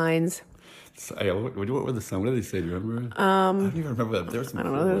fun signs. What were the signs? What did they say? Do you remember? I don't even remember that. I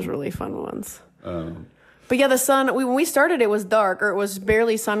don't know. There was really fun ones. But yeah, the sun, when we started, it was dark, or it was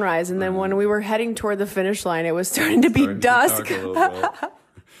barely sunrise. And then when we were heading toward the finish line, it was starting to be dusk.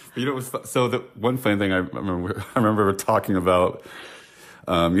 You know, so the one funny thing I remember talking about,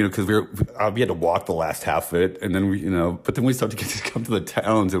 you know, because we had to walk the last half of it, and then but then we started to come to the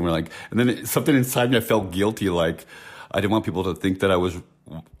towns, and we're like, and then something inside me, I felt guilty, like I didn't want people to think that I was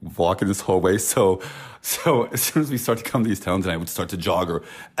walking this whole way. So as soon as we start to come to these towns, and I would start to jog or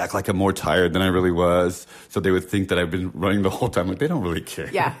act like I'm more tired than I really was, so they would think that I've been running the whole time. Like, they don't really care.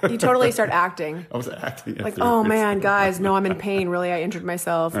 Yeah, you totally start acting. I was acting. Like, oh man, guys, no, I'm in pain. Really, I injured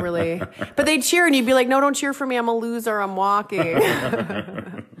myself. Really. But they'd cheer, and you'd be like, no, don't cheer for me. I'm a loser. I'm walking.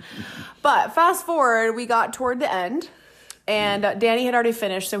 But fast forward, we got toward the end. And Danny had already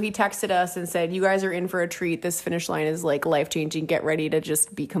finished, so he texted us and said, you guys are in for a treat. This finish line is like life-changing. Get ready to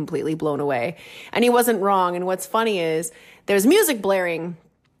just be completely blown away. And he wasn't wrong. And what's funny is there's music blaring,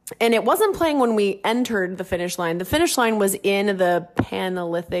 and it wasn't playing when we entered the finish line. The finish line was in the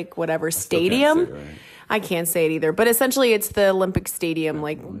Panelithic whatever stadium. Can't say it, right? I can't say it either. But essentially it's the Olympic Stadium,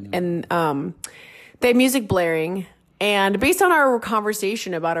 and they had music blaring. And based on our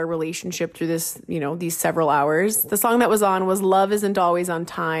conversation about our relationship through this, you know, these several hours, the song that was on was Love Isn't Always on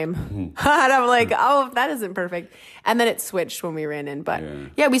Time. And I'm like, oh, that isn't perfect. And then it switched when we ran in. But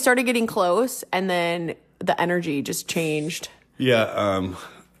yeah, we started getting close, and then the energy just changed. Yeah.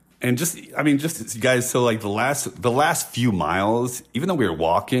 And just guys, so like the last few miles, even though we were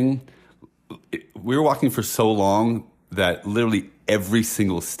walking for so long, that literally every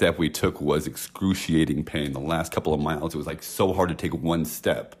single step we took was excruciating pain. The last couple of miles, it was like so hard to take one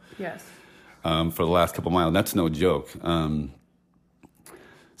step. Yes. For the last couple of miles. That's no joke.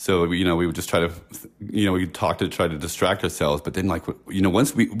 So, we would just try to, we could talk to try to distract ourselves. But then, like,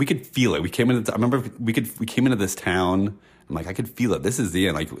 once we could feel it. We came into, I remember we came into this town. I'm like, I could feel it. This is the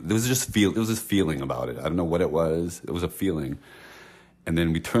end. Like, it was this feeling about it. I don't know what it was. It was a feeling. And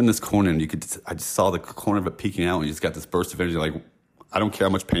then we turned this corner, and I just saw the corner of it peeking out, and you just got this burst of energy. Like, I don't care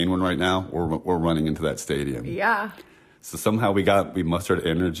how much pain we're in right now. We're running into that stadium. Yeah. So somehow we mustered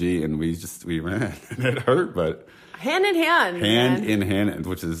energy, and we ran. And it hurt, but hand in hand. Hand in hand,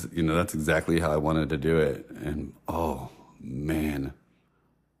 which is, that's exactly how I wanted to do it. And oh man,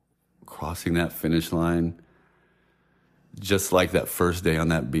 crossing that finish line, just like that first day on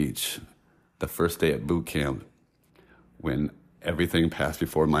that beach, the first day at boot camp, when everything passed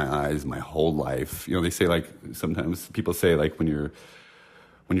before my eyes, my whole life. They say, like, sometimes people say, like, when you're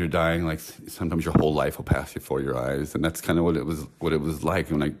dying, like, sometimes your whole life will pass before your eyes. And that's kind of what it was like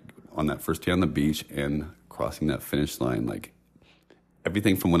when on that first day on the beach and crossing that finish line. Like,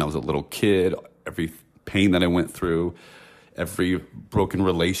 everything from when I was a little kid, every pain that I went through, every broken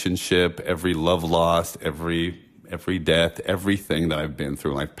relationship, every love lost, every death, everything that I've been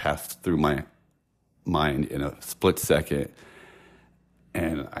through, like, passed through my mind in a split second.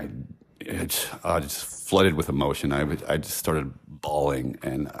 And I just flooded with emotion. I just started bawling,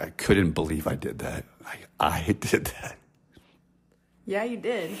 and I couldn't believe I did that. I did that. Yeah, you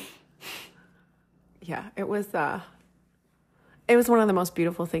did. Yeah, it was one of the most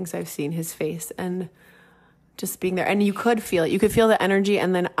beautiful things I've seen, his face, and just being there. And you could feel it. You could feel the energy,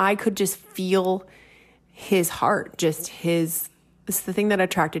 and then I could just feel his heart, it's the thing that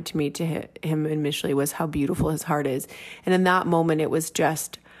attracted to me to him initially was how beautiful his heart is. And in that moment, it was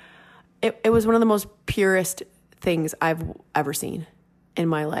just, it was one of the most purest things I've ever seen in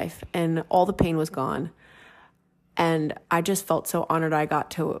my life. And all the pain was gone. And I just felt so honored I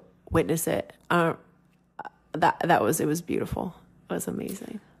got to witness it. It was beautiful. It was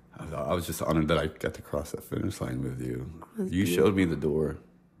amazing. I was just honored that I got to cross that finish line with you. You showed me the door.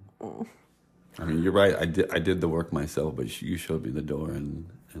 Oh. I mean, you're right. I did the work myself, but you showed me the door, and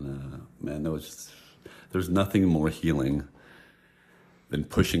man, there's nothing more healing than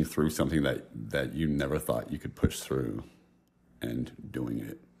pushing through something that you never thought you could push through, and doing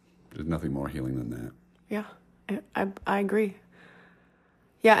it. There's nothing more healing than that. Yeah, I agree.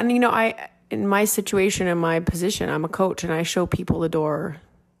 Yeah, and in my situation, in my position, I'm a coach, and I show people the door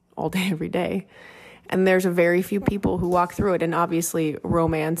all day, every day. And there's a very few people who walk through it. And obviously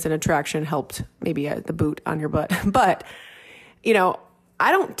romance and attraction helped maybe the boot on your butt. But,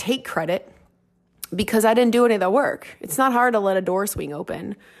 I don't take credit because I didn't do any of the work. It's not hard to let a door swing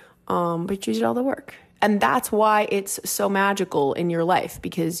open, but you did all the work. And that's why it's so magical in your life,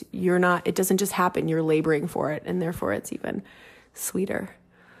 because it doesn't just happen. You're laboring for it. And therefore it's even sweeter.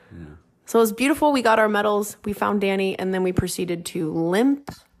 Yeah. So it was beautiful. We got our medals. We found Danny, and then we proceeded to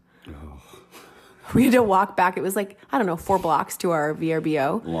limp. Oh. We had to walk back. It was 4 blocks to our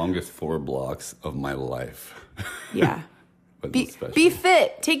VRBO. Longest 4 blocks of my life. Yeah. Be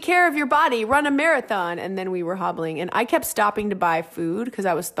fit. Take care of your body. Run a marathon. And then we were hobbling. And I kept stopping to buy food because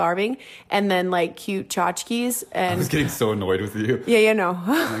I was starving. And then cute tchotchkes. And I was getting so annoyed with you. Yeah,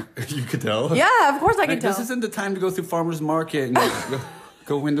 You could tell? Yeah, of course I could tell. This isn't the time to go through farmer's market and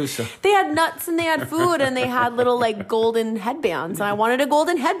go window shop. They had nuts and they had food and they had little golden headbands. And I wanted a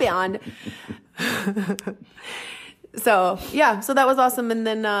golden headband. So that was awesome. And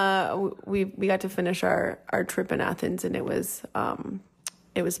then we got to finish our trip in Athens, and it was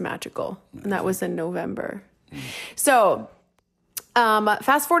magical. And that was in November. So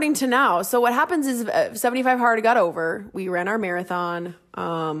fast forwarding to now. So what happens is 75 Hard got over. We ran our marathon,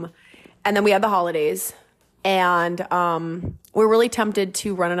 and then we had the holidays, and we're really tempted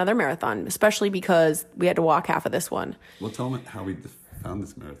to run another marathon, especially because we had to walk half of this one. Well, tell me how we found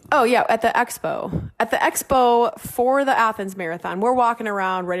this marathon. Oh, yeah, at the expo. At the expo for the Athens Marathon, we're walking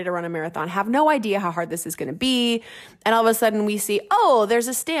around ready to run a marathon, have no idea how hard this is going to be. And all of a sudden we see, there's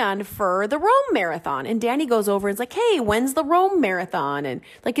a stand for the Rome Marathon. And Danny goes over and is like, hey, when's the Rome Marathon? And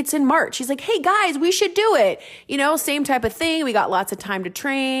it's in March. He's like, hey, guys, we should do it. Same type of thing. We got lots of time to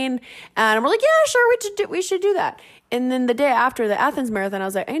train. And we're like, yeah, sure, we should do that. And then the day after the Athens Marathon, I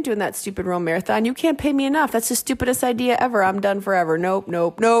was like, I ain't doing that stupid Rome Marathon. You can't pay me enough. That's the stupidest idea ever. I'm done forever. Nope.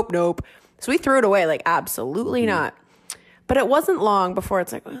 So we threw it away, absolutely not. But it wasn't long before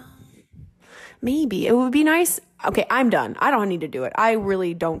it's well, maybe it would be nice. Okay, I'm done. I don't need to do it. I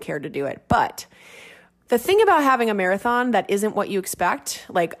really don't care to do it. But The thing about having a marathon that isn't what you expect,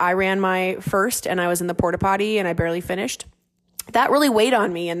 like I ran my first and I was in the porta potty and I barely finished, that really weighed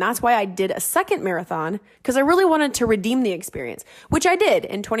on me. And that's why I did a second marathon, because I really wanted to redeem the experience, which I did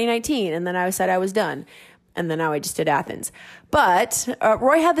in 2019. And then I said I was done. And then now I just did Athens. But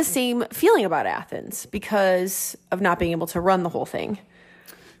Roy had the same feeling about Athens because of not being able to run the whole thing.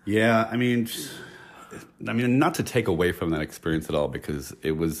 Yeah, I mean, not to take away from that experience at all, because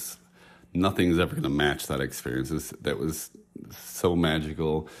nothing's ever going to match that experience. That was so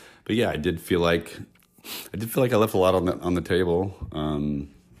magical. But yeah, I did feel like I left a lot on the table.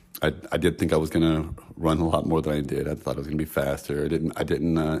 I did think I was going to run a lot more than I did. I thought it was going to be faster. I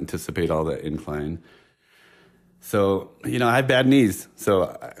didn't anticipate all that incline. So, I have bad knees.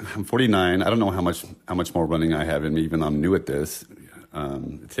 So I'm 49. I don't know how much more running I have in me, even though I'm new at this.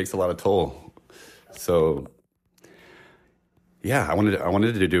 It takes a lot of toll. So, yeah, I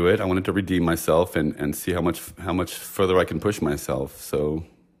wanted to do it. I wanted to redeem myself and see how much further I can push myself. So,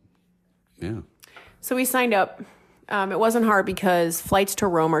 yeah. So we signed up. It wasn't hard because flights to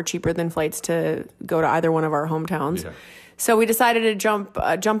Rome are cheaper than flights to go to either one of our hometowns. Yeah. So we decided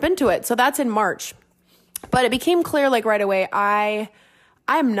to jump into it. So that's in March. But it became clear right away,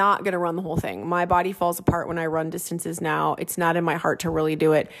 I'm not going to run the whole thing. My body falls apart when I run distances now. It's not in my heart to really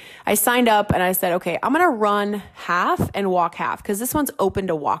do it. I signed up and I said, okay, I'm going to run half and walk half, because this one's open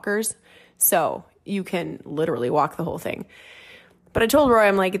to walkers. So you can literally walk the whole thing. But I told Roy,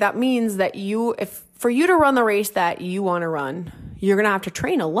 I'm like, that means that for you to run the race that you want to run, you're going to have to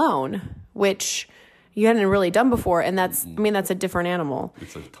train alone, which you hadn't really done before. And that's a different animal.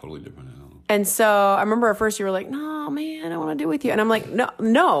 It's a totally different animal. And so I remember at first you were like, no, man, I want to do it with you. And I'm like,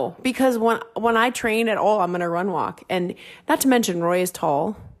 no, because when I train at all, I'm going to run walk. And not to mention Roy is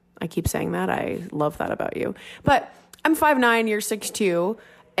tall. I keep saying that. I love that about you. But I'm 5'9", you're 6'2",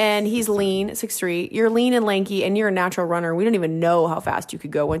 and he's lean, 6'3". You're lean and lanky, and you're a natural runner. We don't even know how fast you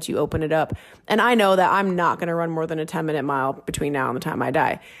could go once you open it up. And I know that I'm not going to run more than a 10-minute mile between now and the time I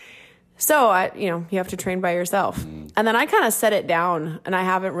die. So, you have to train by yourself. And then I kind of set it down, and I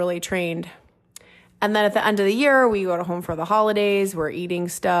haven't really trained. And then at the end of the year, we go to home for the holidays. We're eating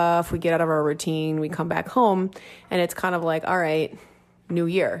stuff. We get out of our routine. We come back home, and it's kind of like, all right, new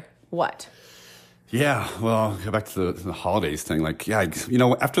year. What? Yeah, well, go back to the holidays thing.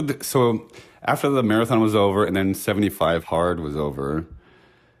 After the marathon was over and then 75 hard was over,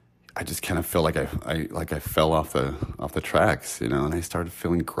 I just kind of felt like I fell off the tracks, and I started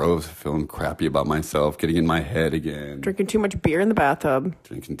feeling gross, feeling crappy about myself, getting in my head again. Drinking too much beer in the bathtub.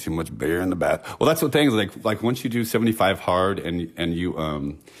 Well, that's the thing. Like once you do 75 hard and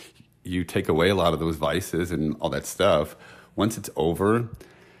you take away a lot of those vices and all that stuff, once it's over,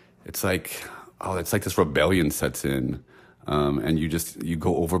 it's like this rebellion sets in, and you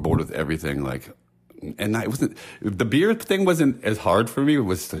go overboard with everything, And the beer thing wasn't as hard for me. It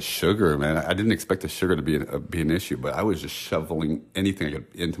was the sugar, man. I didn't expect the sugar to be an issue, but I was just shoveling anything I could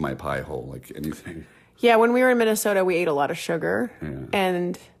into my pie hole, anything. Yeah, when we were in Minnesota, we ate a lot of sugar. Yeah.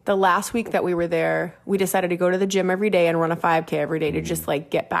 And the last week that we were there, we decided to go to the gym every day and run a 5K every day to just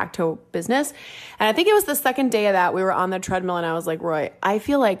get back to business. And I think it was the second day of that, we were on the treadmill and I was like, Roy, I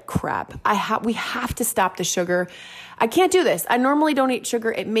feel like crap. We have to stop the sugar. I can't do this. I normally don't eat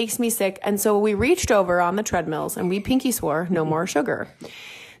sugar. It makes me sick. And so we reached over on the treadmills and we pinky swore no more sugar.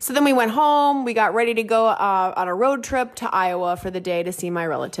 So then we went home. We got ready to go on a road trip to Iowa for the day to see my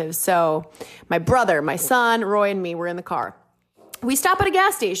relatives. So my brother, my son, Roy, and me were in the car. We stop at a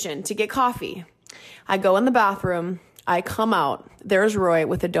gas station to get coffee. I go in the bathroom. I come out. There's Roy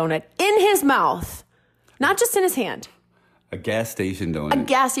with a donut in his mouth, not just in his hand. A gas station donut. A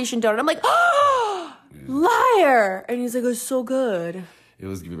gas station donut. I'm like, oh, liar. And he's like, it was so good. It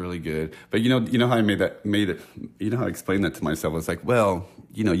was really good. But you know how I made it, you know how I explained that to myself? It's like, well,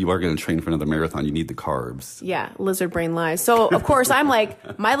 you are going to train for another marathon. You need the carbs. Yeah, lizard brain lies. So, of course, I'm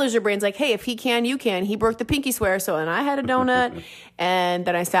like, my lizard brain's like, hey, if he can, you can. He broke the pinky swear. So, and I had a donut. And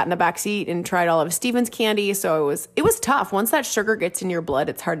then I sat in the back seat and tried all of Steven's candy. So it was tough. Once that sugar gets in your blood,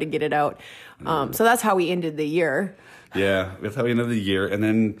 it's hard to get it out. So that's how we ended the year. Yeah, that's how we ended the year. And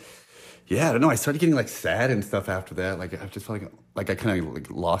then, yeah, I don't know. I started getting sad and stuff after that. I just felt like I kind of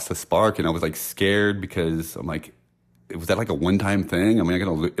lost the spark, and I was scared because I'm like, was that a one-time thing? Am I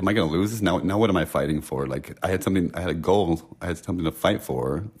gonna lose this? Now what am I fighting for? I had a goal, I had something to fight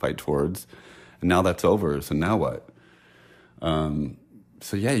towards, and now that's over. So now what?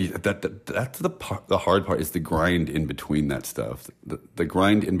 So yeah, that's the hard part is the grind in between that stuff. The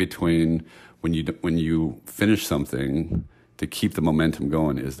grind in between when you finish something to keep the momentum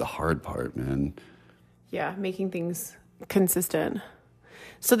going is the hard part, man. Yeah, making things consistent.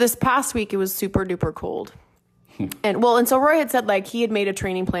 So this past week, it was super duper cold. And so Roy had said, like, he had made a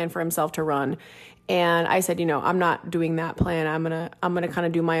training plan for himself to run. And I said, I'm not doing that plan. I'm going to kind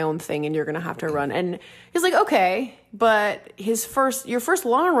of do my own thing, and you're going to have to run. And he's like, okay. But your first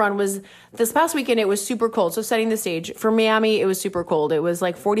long run was this past weekend. It was super cold. So setting the stage for Miami, it was super cold. It was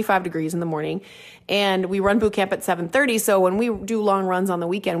like 45 degrees in the morning, and we run boot camp at 7:30. So when we do long runs on the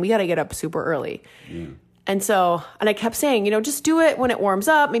weekend, we got to get up super early. Yeah. And I kept saying, just do it when it warms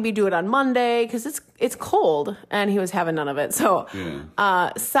up. Maybe do it on Monday because it's cold. And he was having none of it. So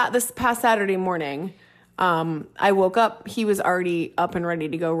this past Saturday morning, I woke up. He was already up and ready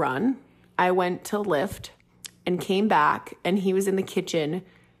to go run. I went to lift and came back, and he was in the kitchen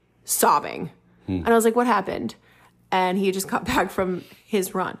sobbing. And I was like, what happened? And he just got back from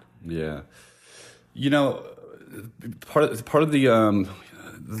his run. Yeah. Part of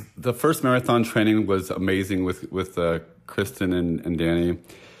the first marathon training was amazing with Kristen and Danny.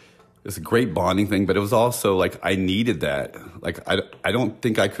 It's a great bonding thing, but it was also like I needed that. Like I don't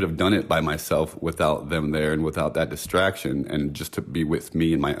think I could have done it by myself without them there and without that distraction and just to be with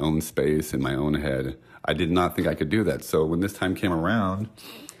me in my own space, in my own head. I did not think I could do that. So when this time came around,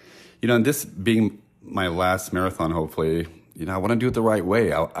 and this being my last marathon, hopefully, I want to do it the right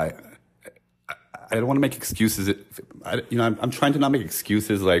way. I don't want to make excuses. I'm trying to not make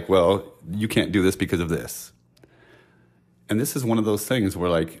excuses like, well, you can't do this because of this. And this is one of those things where,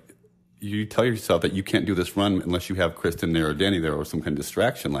 like, you tell yourself that you can't do this run unless you have Kristen there or Danny there or some kind of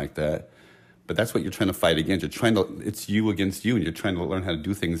distraction like that. But that's what you're trying to fight against. It's you against you, and you're trying to learn how to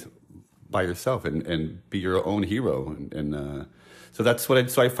do things by yourself and be your own hero. So that's what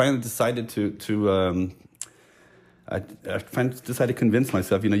I finally decided I finally decided to convince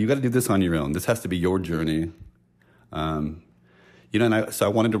myself, you got to do this on your own. This has to be your journey. So I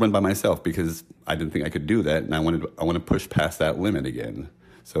wanted to run by myself because I didn't think I could do that. And I want to push past that limit again.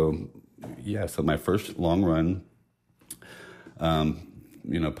 So my first long run,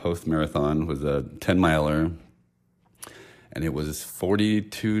 post marathon was a 10-miler, and it was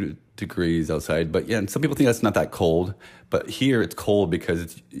 42 degrees outside. But and some people think that's not that cold, but here it's cold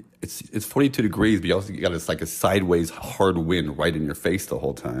because it's 42 degrees, but you also got this like a sideways hard wind right in your face the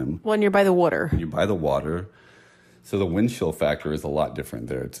whole time. Well, and you're by the water. You're by the water. So the wind chill factor is a lot different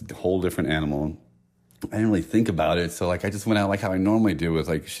there. It's a whole different animal. I didn't really think about it. So like I just went out like how I normally do. It's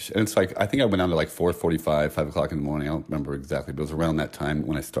like, and it's like, I think I went out to like 4:45, 5 o'clock in the morning. I don't remember exactly, but it was around that time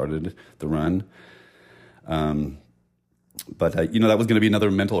when I started the run. But that was going to be another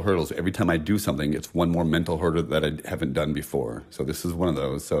mental hurdle. So every time I do something, it's one more mental hurdle that I haven't done before. So this is one of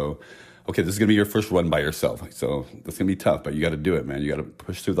those. So, okay, this is going to be your first run by yourself. So that's going to be tough, but you got to do it, man. You got to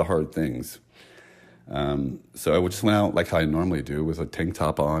push through the hard things. So I just went out like how I normally do with a tank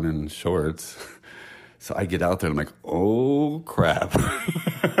top on and shorts. So I get out there and I'm like, oh crap.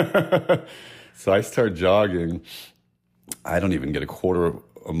 So I start jogging. I don't even get a quarter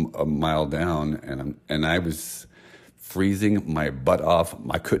a mile down, and I was freezing my butt off.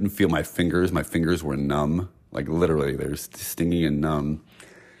 I couldn't feel my fingers. My fingers were numb, like literally they're stinging and numb.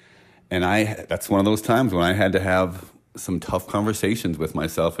 And that's one of those times when I had to have some tough conversations with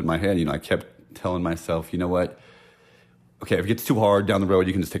myself in my head. I kept telling myself, you know what? Okay, if it gets too hard down the road,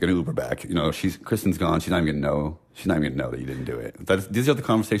 you can just take an Uber back. Kristen's gone. She's not even gonna know that you didn't do it. These are the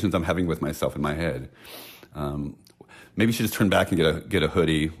conversations I'm having with myself in my head. Maybe you should just turn back and get a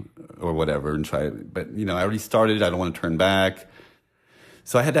hoodie or whatever and try it. But, I already started. I don't want to turn back.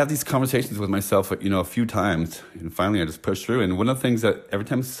 So I had to have these conversations with myself, a few times. And finally, I just pushed through. And one of the things that every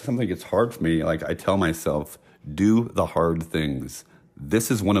time something gets hard for me, like I tell myself, do the hard things.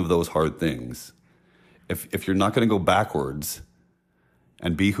 This is one of those hard things. If you're not going to go backwards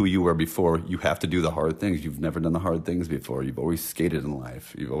and be who you were before, you have to do the hard things. You've never done the hard things before. You've always skated in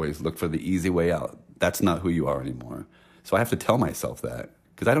life. You've always looked for the easy way out. That's not who you are anymore. So I have to tell myself that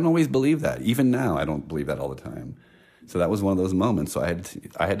because I don't always believe that. Even now, I don't believe that all the time. So that was one of those moments. So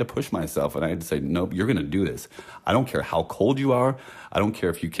I had to push myself, and I had to say, nope, you're going to do this. I don't care how cold you are. I don't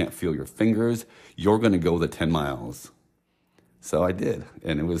care if you can't feel your fingers. You're going to go the 10 miles. So I did,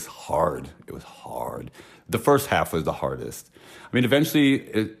 and it was hard. It was hard. The first half was the hardest. I mean,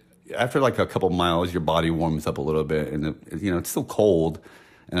 eventually, after like a couple miles, your body warms up a little bit, and it's still cold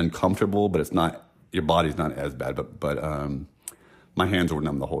and uncomfortable, but it's not. Your body's not as bad. But my hands were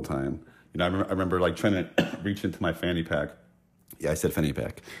numb the whole time. I remember like trying to reach into my fanny pack. Yeah, I said fanny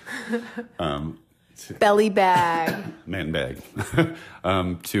pack. Belly bag. Man bag.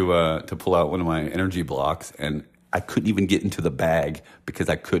 To pull out one of my energy blocks, and I couldn't even get into the bag because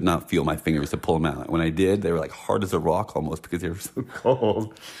I could not feel my fingers to pull them out. When I did, they were like hard as a rock almost because they were so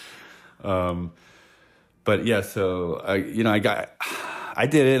cold. But yeah, so I got I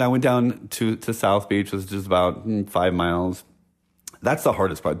did it. I went down to South Beach, which is just about 5 miles. That's the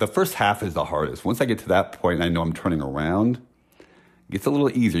hardest part. The first half is the hardest. Once I get to that point and I know I'm turning around, it gets a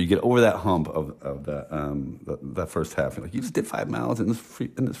little easier. You get over that hump of the first half. You're like, you just did 5 miles in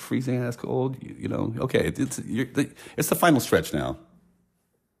this freezing ass cold. You know, okay, it's the final stretch now.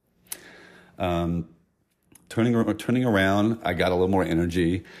 Turning around, I got a little more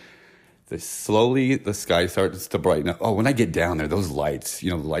energy. Slowly, the sky starts to brighten up. Oh, when I get down there, those lights,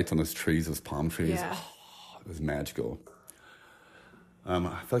 the lights on those trees, those palm trees, it was magical. I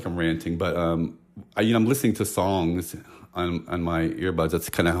feel like I'm ranting, but I'm listening to songs on my earbuds. That's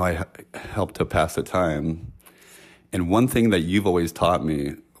kind of how I help to pass the time. And one thing that you've always taught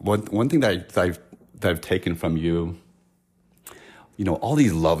me, one thing that I've taken from you, all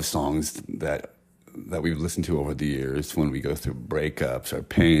these love songs that we've listened to over the years when we go through breakups or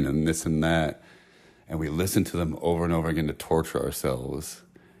pain and this and that, and we listen to them over and over again to torture ourselves.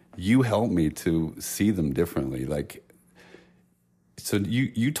 You helped me to see them differently. So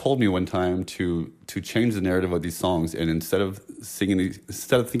you told me one time to change the narrative of these songs, and instead of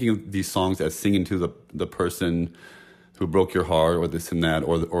thinking of these songs as singing to the person who broke your heart or this and that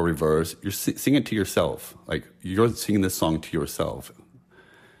or reverse, you're singing it to yourself. Like you're singing this song to yourself.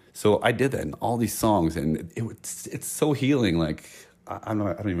 So I did that in all these songs, and it's so healing. Like I don't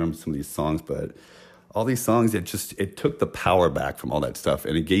even remember some of these songs, but all these songs, it took the power back from all that stuff,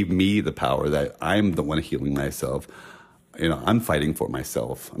 and it gave me the power that I'm the one healing myself. I'm fighting for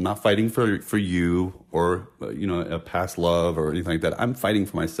myself. I'm not fighting for you or a past love or anything like that. I'm fighting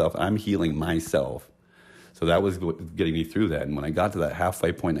for myself. I'm healing myself. So that was getting me through that. And when I got to that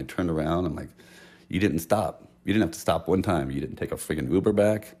halfway point, I turned around. I'm like, you didn't stop. You didn't have to stop one time. You didn't take a friggin' Uber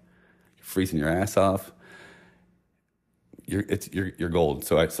back. You're freezing your ass off. You're gold.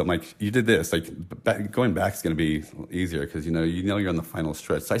 So I'm like, you did this. Like going back is going to be easier because you're on the final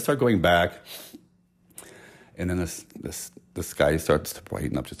stretch. So I start going back. And then the sky starts to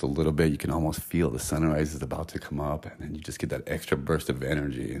brighten up just a little bit. You can almost feel the sunrise is about to come up, and then you just get that extra burst of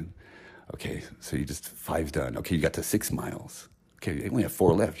energy. And okay, so you just 5's done. Okay, you got to 6 miles. Okay, you only have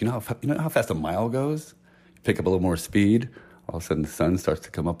 4 left. You know how fast a mile goes? You pick up a little more speed. All of a sudden, the sun starts to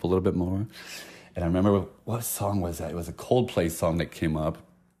come up a little bit more. And I remember, what song was that? It was a Coldplay song that came up.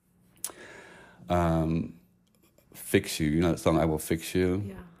 Fix You. You know that song, I Will Fix You?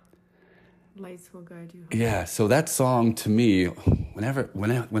 Yeah. Lights Will Guide You. Yeah, so that song to me, whenever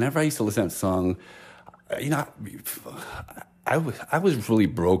I used to listen to that song, I was really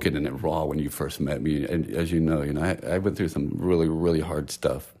broken and raw when you first met me, and as you know, I went through some really, really hard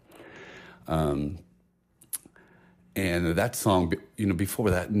stuff. And that song, before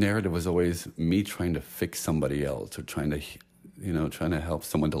that narrative was always me trying to fix somebody else or trying to help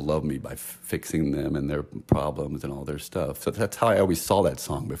someone to love me by fixing them and their problems and all their stuff. So that's how I always saw that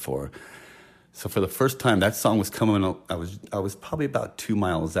song before. So for the first time, that song was coming. I was probably about 2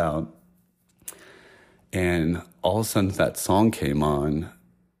 miles out, and all of a sudden that song came on,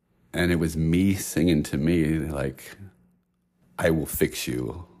 and it was me singing to me like, "I will fix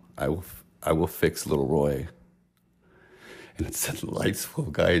you. I will fix little Roy." And it said, "Lights will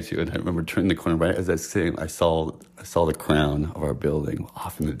guide you." And I remember turning the corner right as I was saying, I saw the crown of our building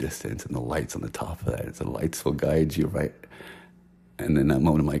off in the distance, and the lights on the top of that. It said, "Lights will guide you," right? And in that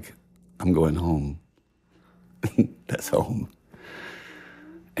moment, I'm like, I'm going home. That's home.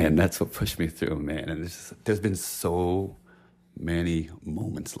 And that's what pushed me through, man. And there's been so many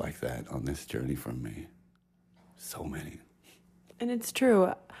moments like that on this journey for me. So many. And it's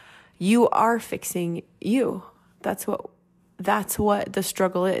true. You are fixing you. That's what the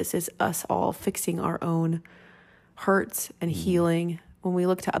struggle is us all fixing our own hurts and healing. When we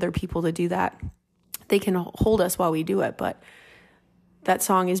look to other people to do that, they can hold us while we do it, but that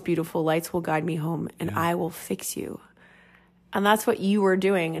song is beautiful. Lights will guide me home, and I will fix you. And that's what you were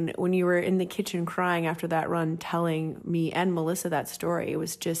doing. And when you were in the kitchen crying after that run, telling me and Melissa that story, it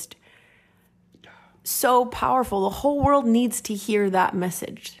was just so powerful. The whole world needs to hear that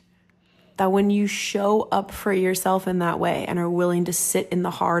message. That when you show up for yourself in that way and are willing to sit in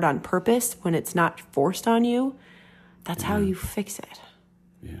the hard on purpose when it's not forced on you, that's how you fix it.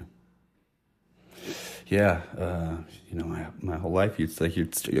 Yeah. Yeah, my whole life,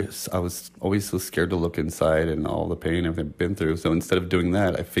 I was always so scared to look inside and all the pain I've been through. So instead of doing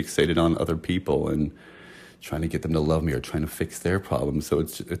that, I fixated on other people and trying to get them to love me or trying to fix their problems. So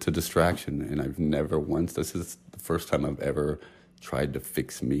it's a distraction, and I've never once. This is the first time I've ever tried to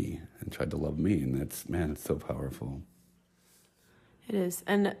fix me and tried to love me, and it's so powerful. It is,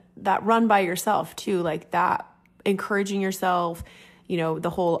 and that run by yourself too, like that, encouraging yourself. The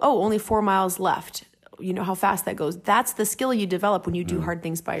whole only 4 miles left. how fast that goes. That's the skill you develop when you do hard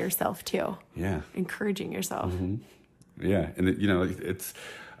things by yourself too. Yeah. Encouraging yourself. Yeah. And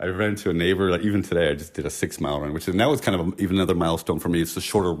I ran into a neighbor, like even today, I just did a 6-mile run, and that was kind of even another milestone for me. It's a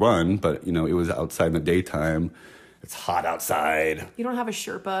shorter run, but it was outside in the daytime. It's hot outside. You don't have a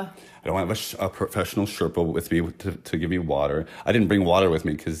Sherpa? I don't have a professional Sherpa with me to give me water. I didn't bring water with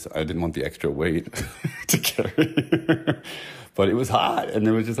me because I didn't want the extra weight to carry. But it was hot, and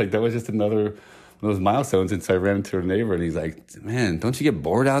it was just that was just another one of those milestones. And so I ran into a neighbor, and he's like, "Man, don't you get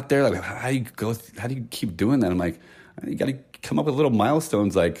bored out there? Like, how do you keep doing that?" I'm like, "You got to come up with little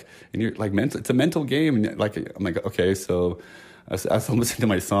milestones, and you're like mental. It's a mental game." And I'm like, okay, so. I also listen to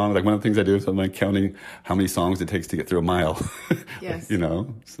my song. Like one of the things I do is I'm counting how many songs it takes to get through a mile. Yes.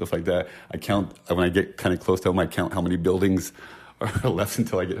 Stuff like that. I count when I get kind of close to home. I count how many buildings are left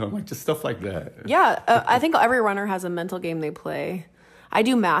until I get home. Like just stuff like that. Yeah, I think every runner has a mental game they play. I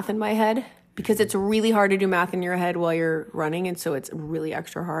do math in my head because it's really hard to do math in your head while you're running, and so it's really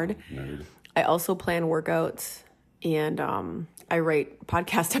extra hard. Nerd. I also plan workouts, and I write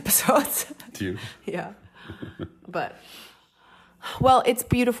podcast episodes. Do you? Yeah, but. Well, it's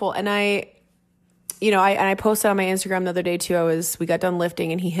beautiful. And I posted on my Instagram the other day too. We got done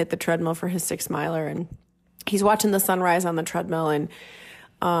lifting and he hit the treadmill for his 6-miler and he's watching the sunrise on the treadmill. And,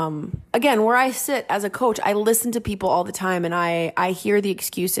 again, where I sit as a coach, I listen to people all the time and I hear the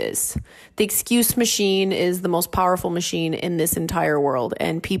excuses. The excuse machine is the most powerful machine in this entire world.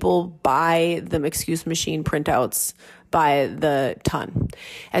 And people buy the excuse machine printouts by the ton.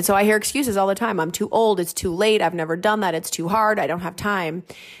 And so I hear excuses all the time. I'm too old. It's too late. I've never done that. It's too hard. I don't have time.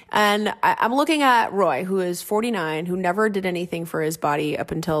 And I'm looking at Roy, who is 49, who never did anything for his body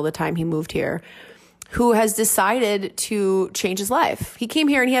up until the time he moved here, who has decided to change his life. He came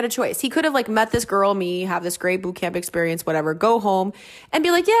here and he had a choice. He could have met this girl, me, have this great boot camp experience, whatever, go home and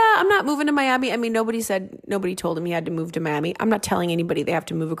be like, yeah, I'm not moving to Miami. I mean, nobody told him he had to move to Miami. I'm not telling anybody they have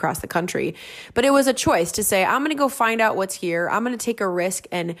to move across the country, but it was a choice to say, I'm going to go find out what's here. I'm going to take a risk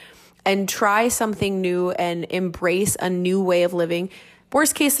and try something new and embrace a new way of living.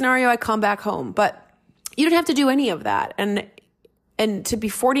 Worst case scenario, I come back home, but you don't have to do any of that. And to be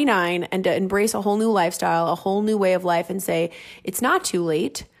 49 and to embrace a whole new lifestyle, a whole new way of life and say, it's not too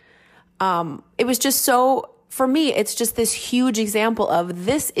late. It was just for me, it's just this huge example of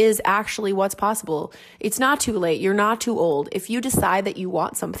this is actually what's possible. It's not too late. You're not too old. If you decide that you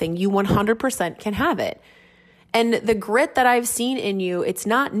want something, you 100% can have it. And the grit that I've seen in you, it's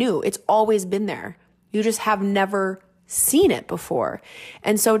not new. It's always been there. You just have never seen it before.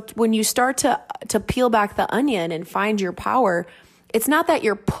 And so when you start to peel back the onion and find your power, it's not that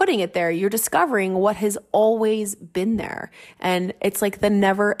you're putting it there. You're discovering what has always been there. And it's like the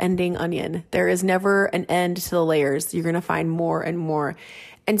never ending onion. There is never an end to the layers. You're going to find more and more.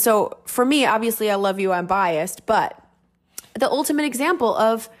 And so for me, obviously I love you. I'm biased, but the ultimate example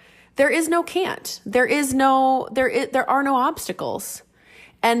of there is no can't, there are no obstacles.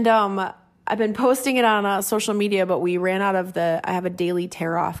 And, I've been posting it on social media, but we ran out of I have a daily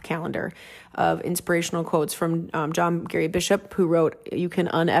tear off calendar of inspirational quotes from John Gary Bishop, who wrote, "You can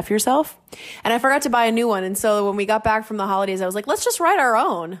un-F yourself." And I forgot to buy a new one. And so when we got back from the holidays, I was like, let's just write our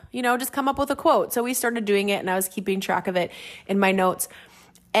own, just come up with a quote. So we started doing it and I was keeping track of it in my notes.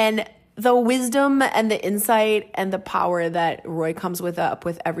 And the wisdom and the insight and the power that Roy comes with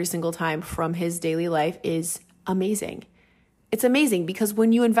every single time from his daily life is amazing. It's amazing because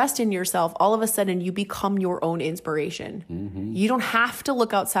when you invest in yourself, all of a sudden you become your own inspiration. Mm-hmm. You don't have to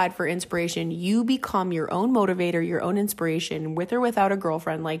look outside for inspiration. You become your own motivator, your own inspiration, with or without a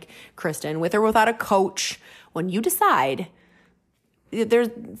girlfriend like Kristen, with or without a coach. When you decide,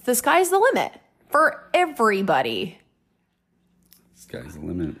 the sky's the limit for everybody. Sky's the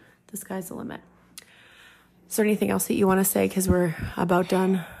limit. The sky's the limit. Is there anything else that you want to say? Because we're about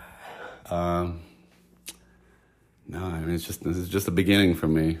done. No, I mean, this is just the beginning for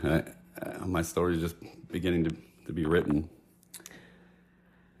me. My story is just beginning to be written,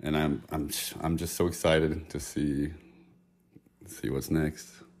 and I'm just so excited to see what's next.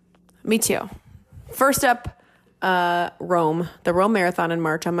 Me too. First up, Rome, the Rome Marathon in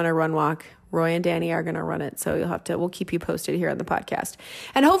March. I'm going to run walk. Roy and Danny are going to run it, so we'll keep you posted here on the podcast.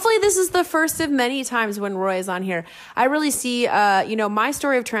 And hopefully this is the first of many times when Roy is on here. I really see, my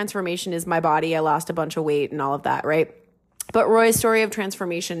story of transformation is my body. I lost a bunch of weight and all of that, right? But Roy's story of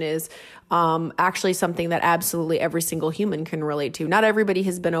transformation is actually something that absolutely every single human can relate to. Not everybody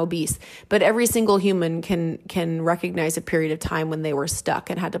has been obese, but every single human can recognize a period of time when they were stuck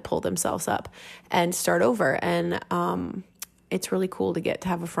and had to pull themselves up and start over. And it's really cool to get to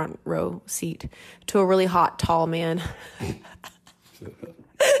have a front row seat to a really hot, tall man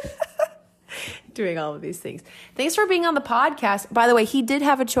doing all of these things. Thanks for being on the podcast. By the way, he did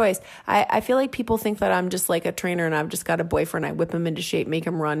have a choice. I feel like people think that I'm just like a trainer and I've just got a boyfriend. I whip him into shape, make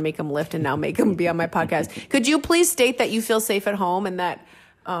him run, make him lift, and now make him be on my podcast. Could you please state that you feel safe at home and that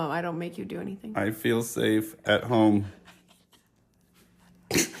I don't make you do anything? I feel safe at home.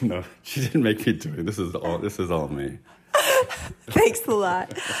 No, she didn't make me do it. This is all me. Thanks a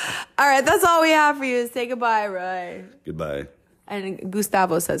lot. All right, that's all we have for you. Say goodbye, Roy. Goodbye. And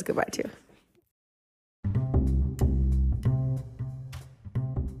Gustavo says goodbye too.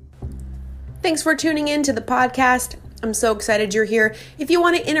 Thanks for tuning in to the podcast. I'm so excited you're here. If you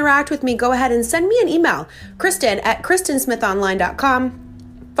want to interact with me, go ahead and send me an email, Kristen@KristenSmithOnline.com.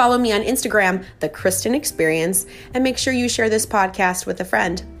 Follow me on Instagram, The Kristen Experience, and make sure you share this podcast with a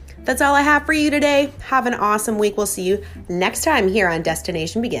friend. That's all I have for you today. Have an awesome week. We'll see you next time here on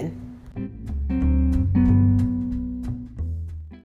Destination Begin.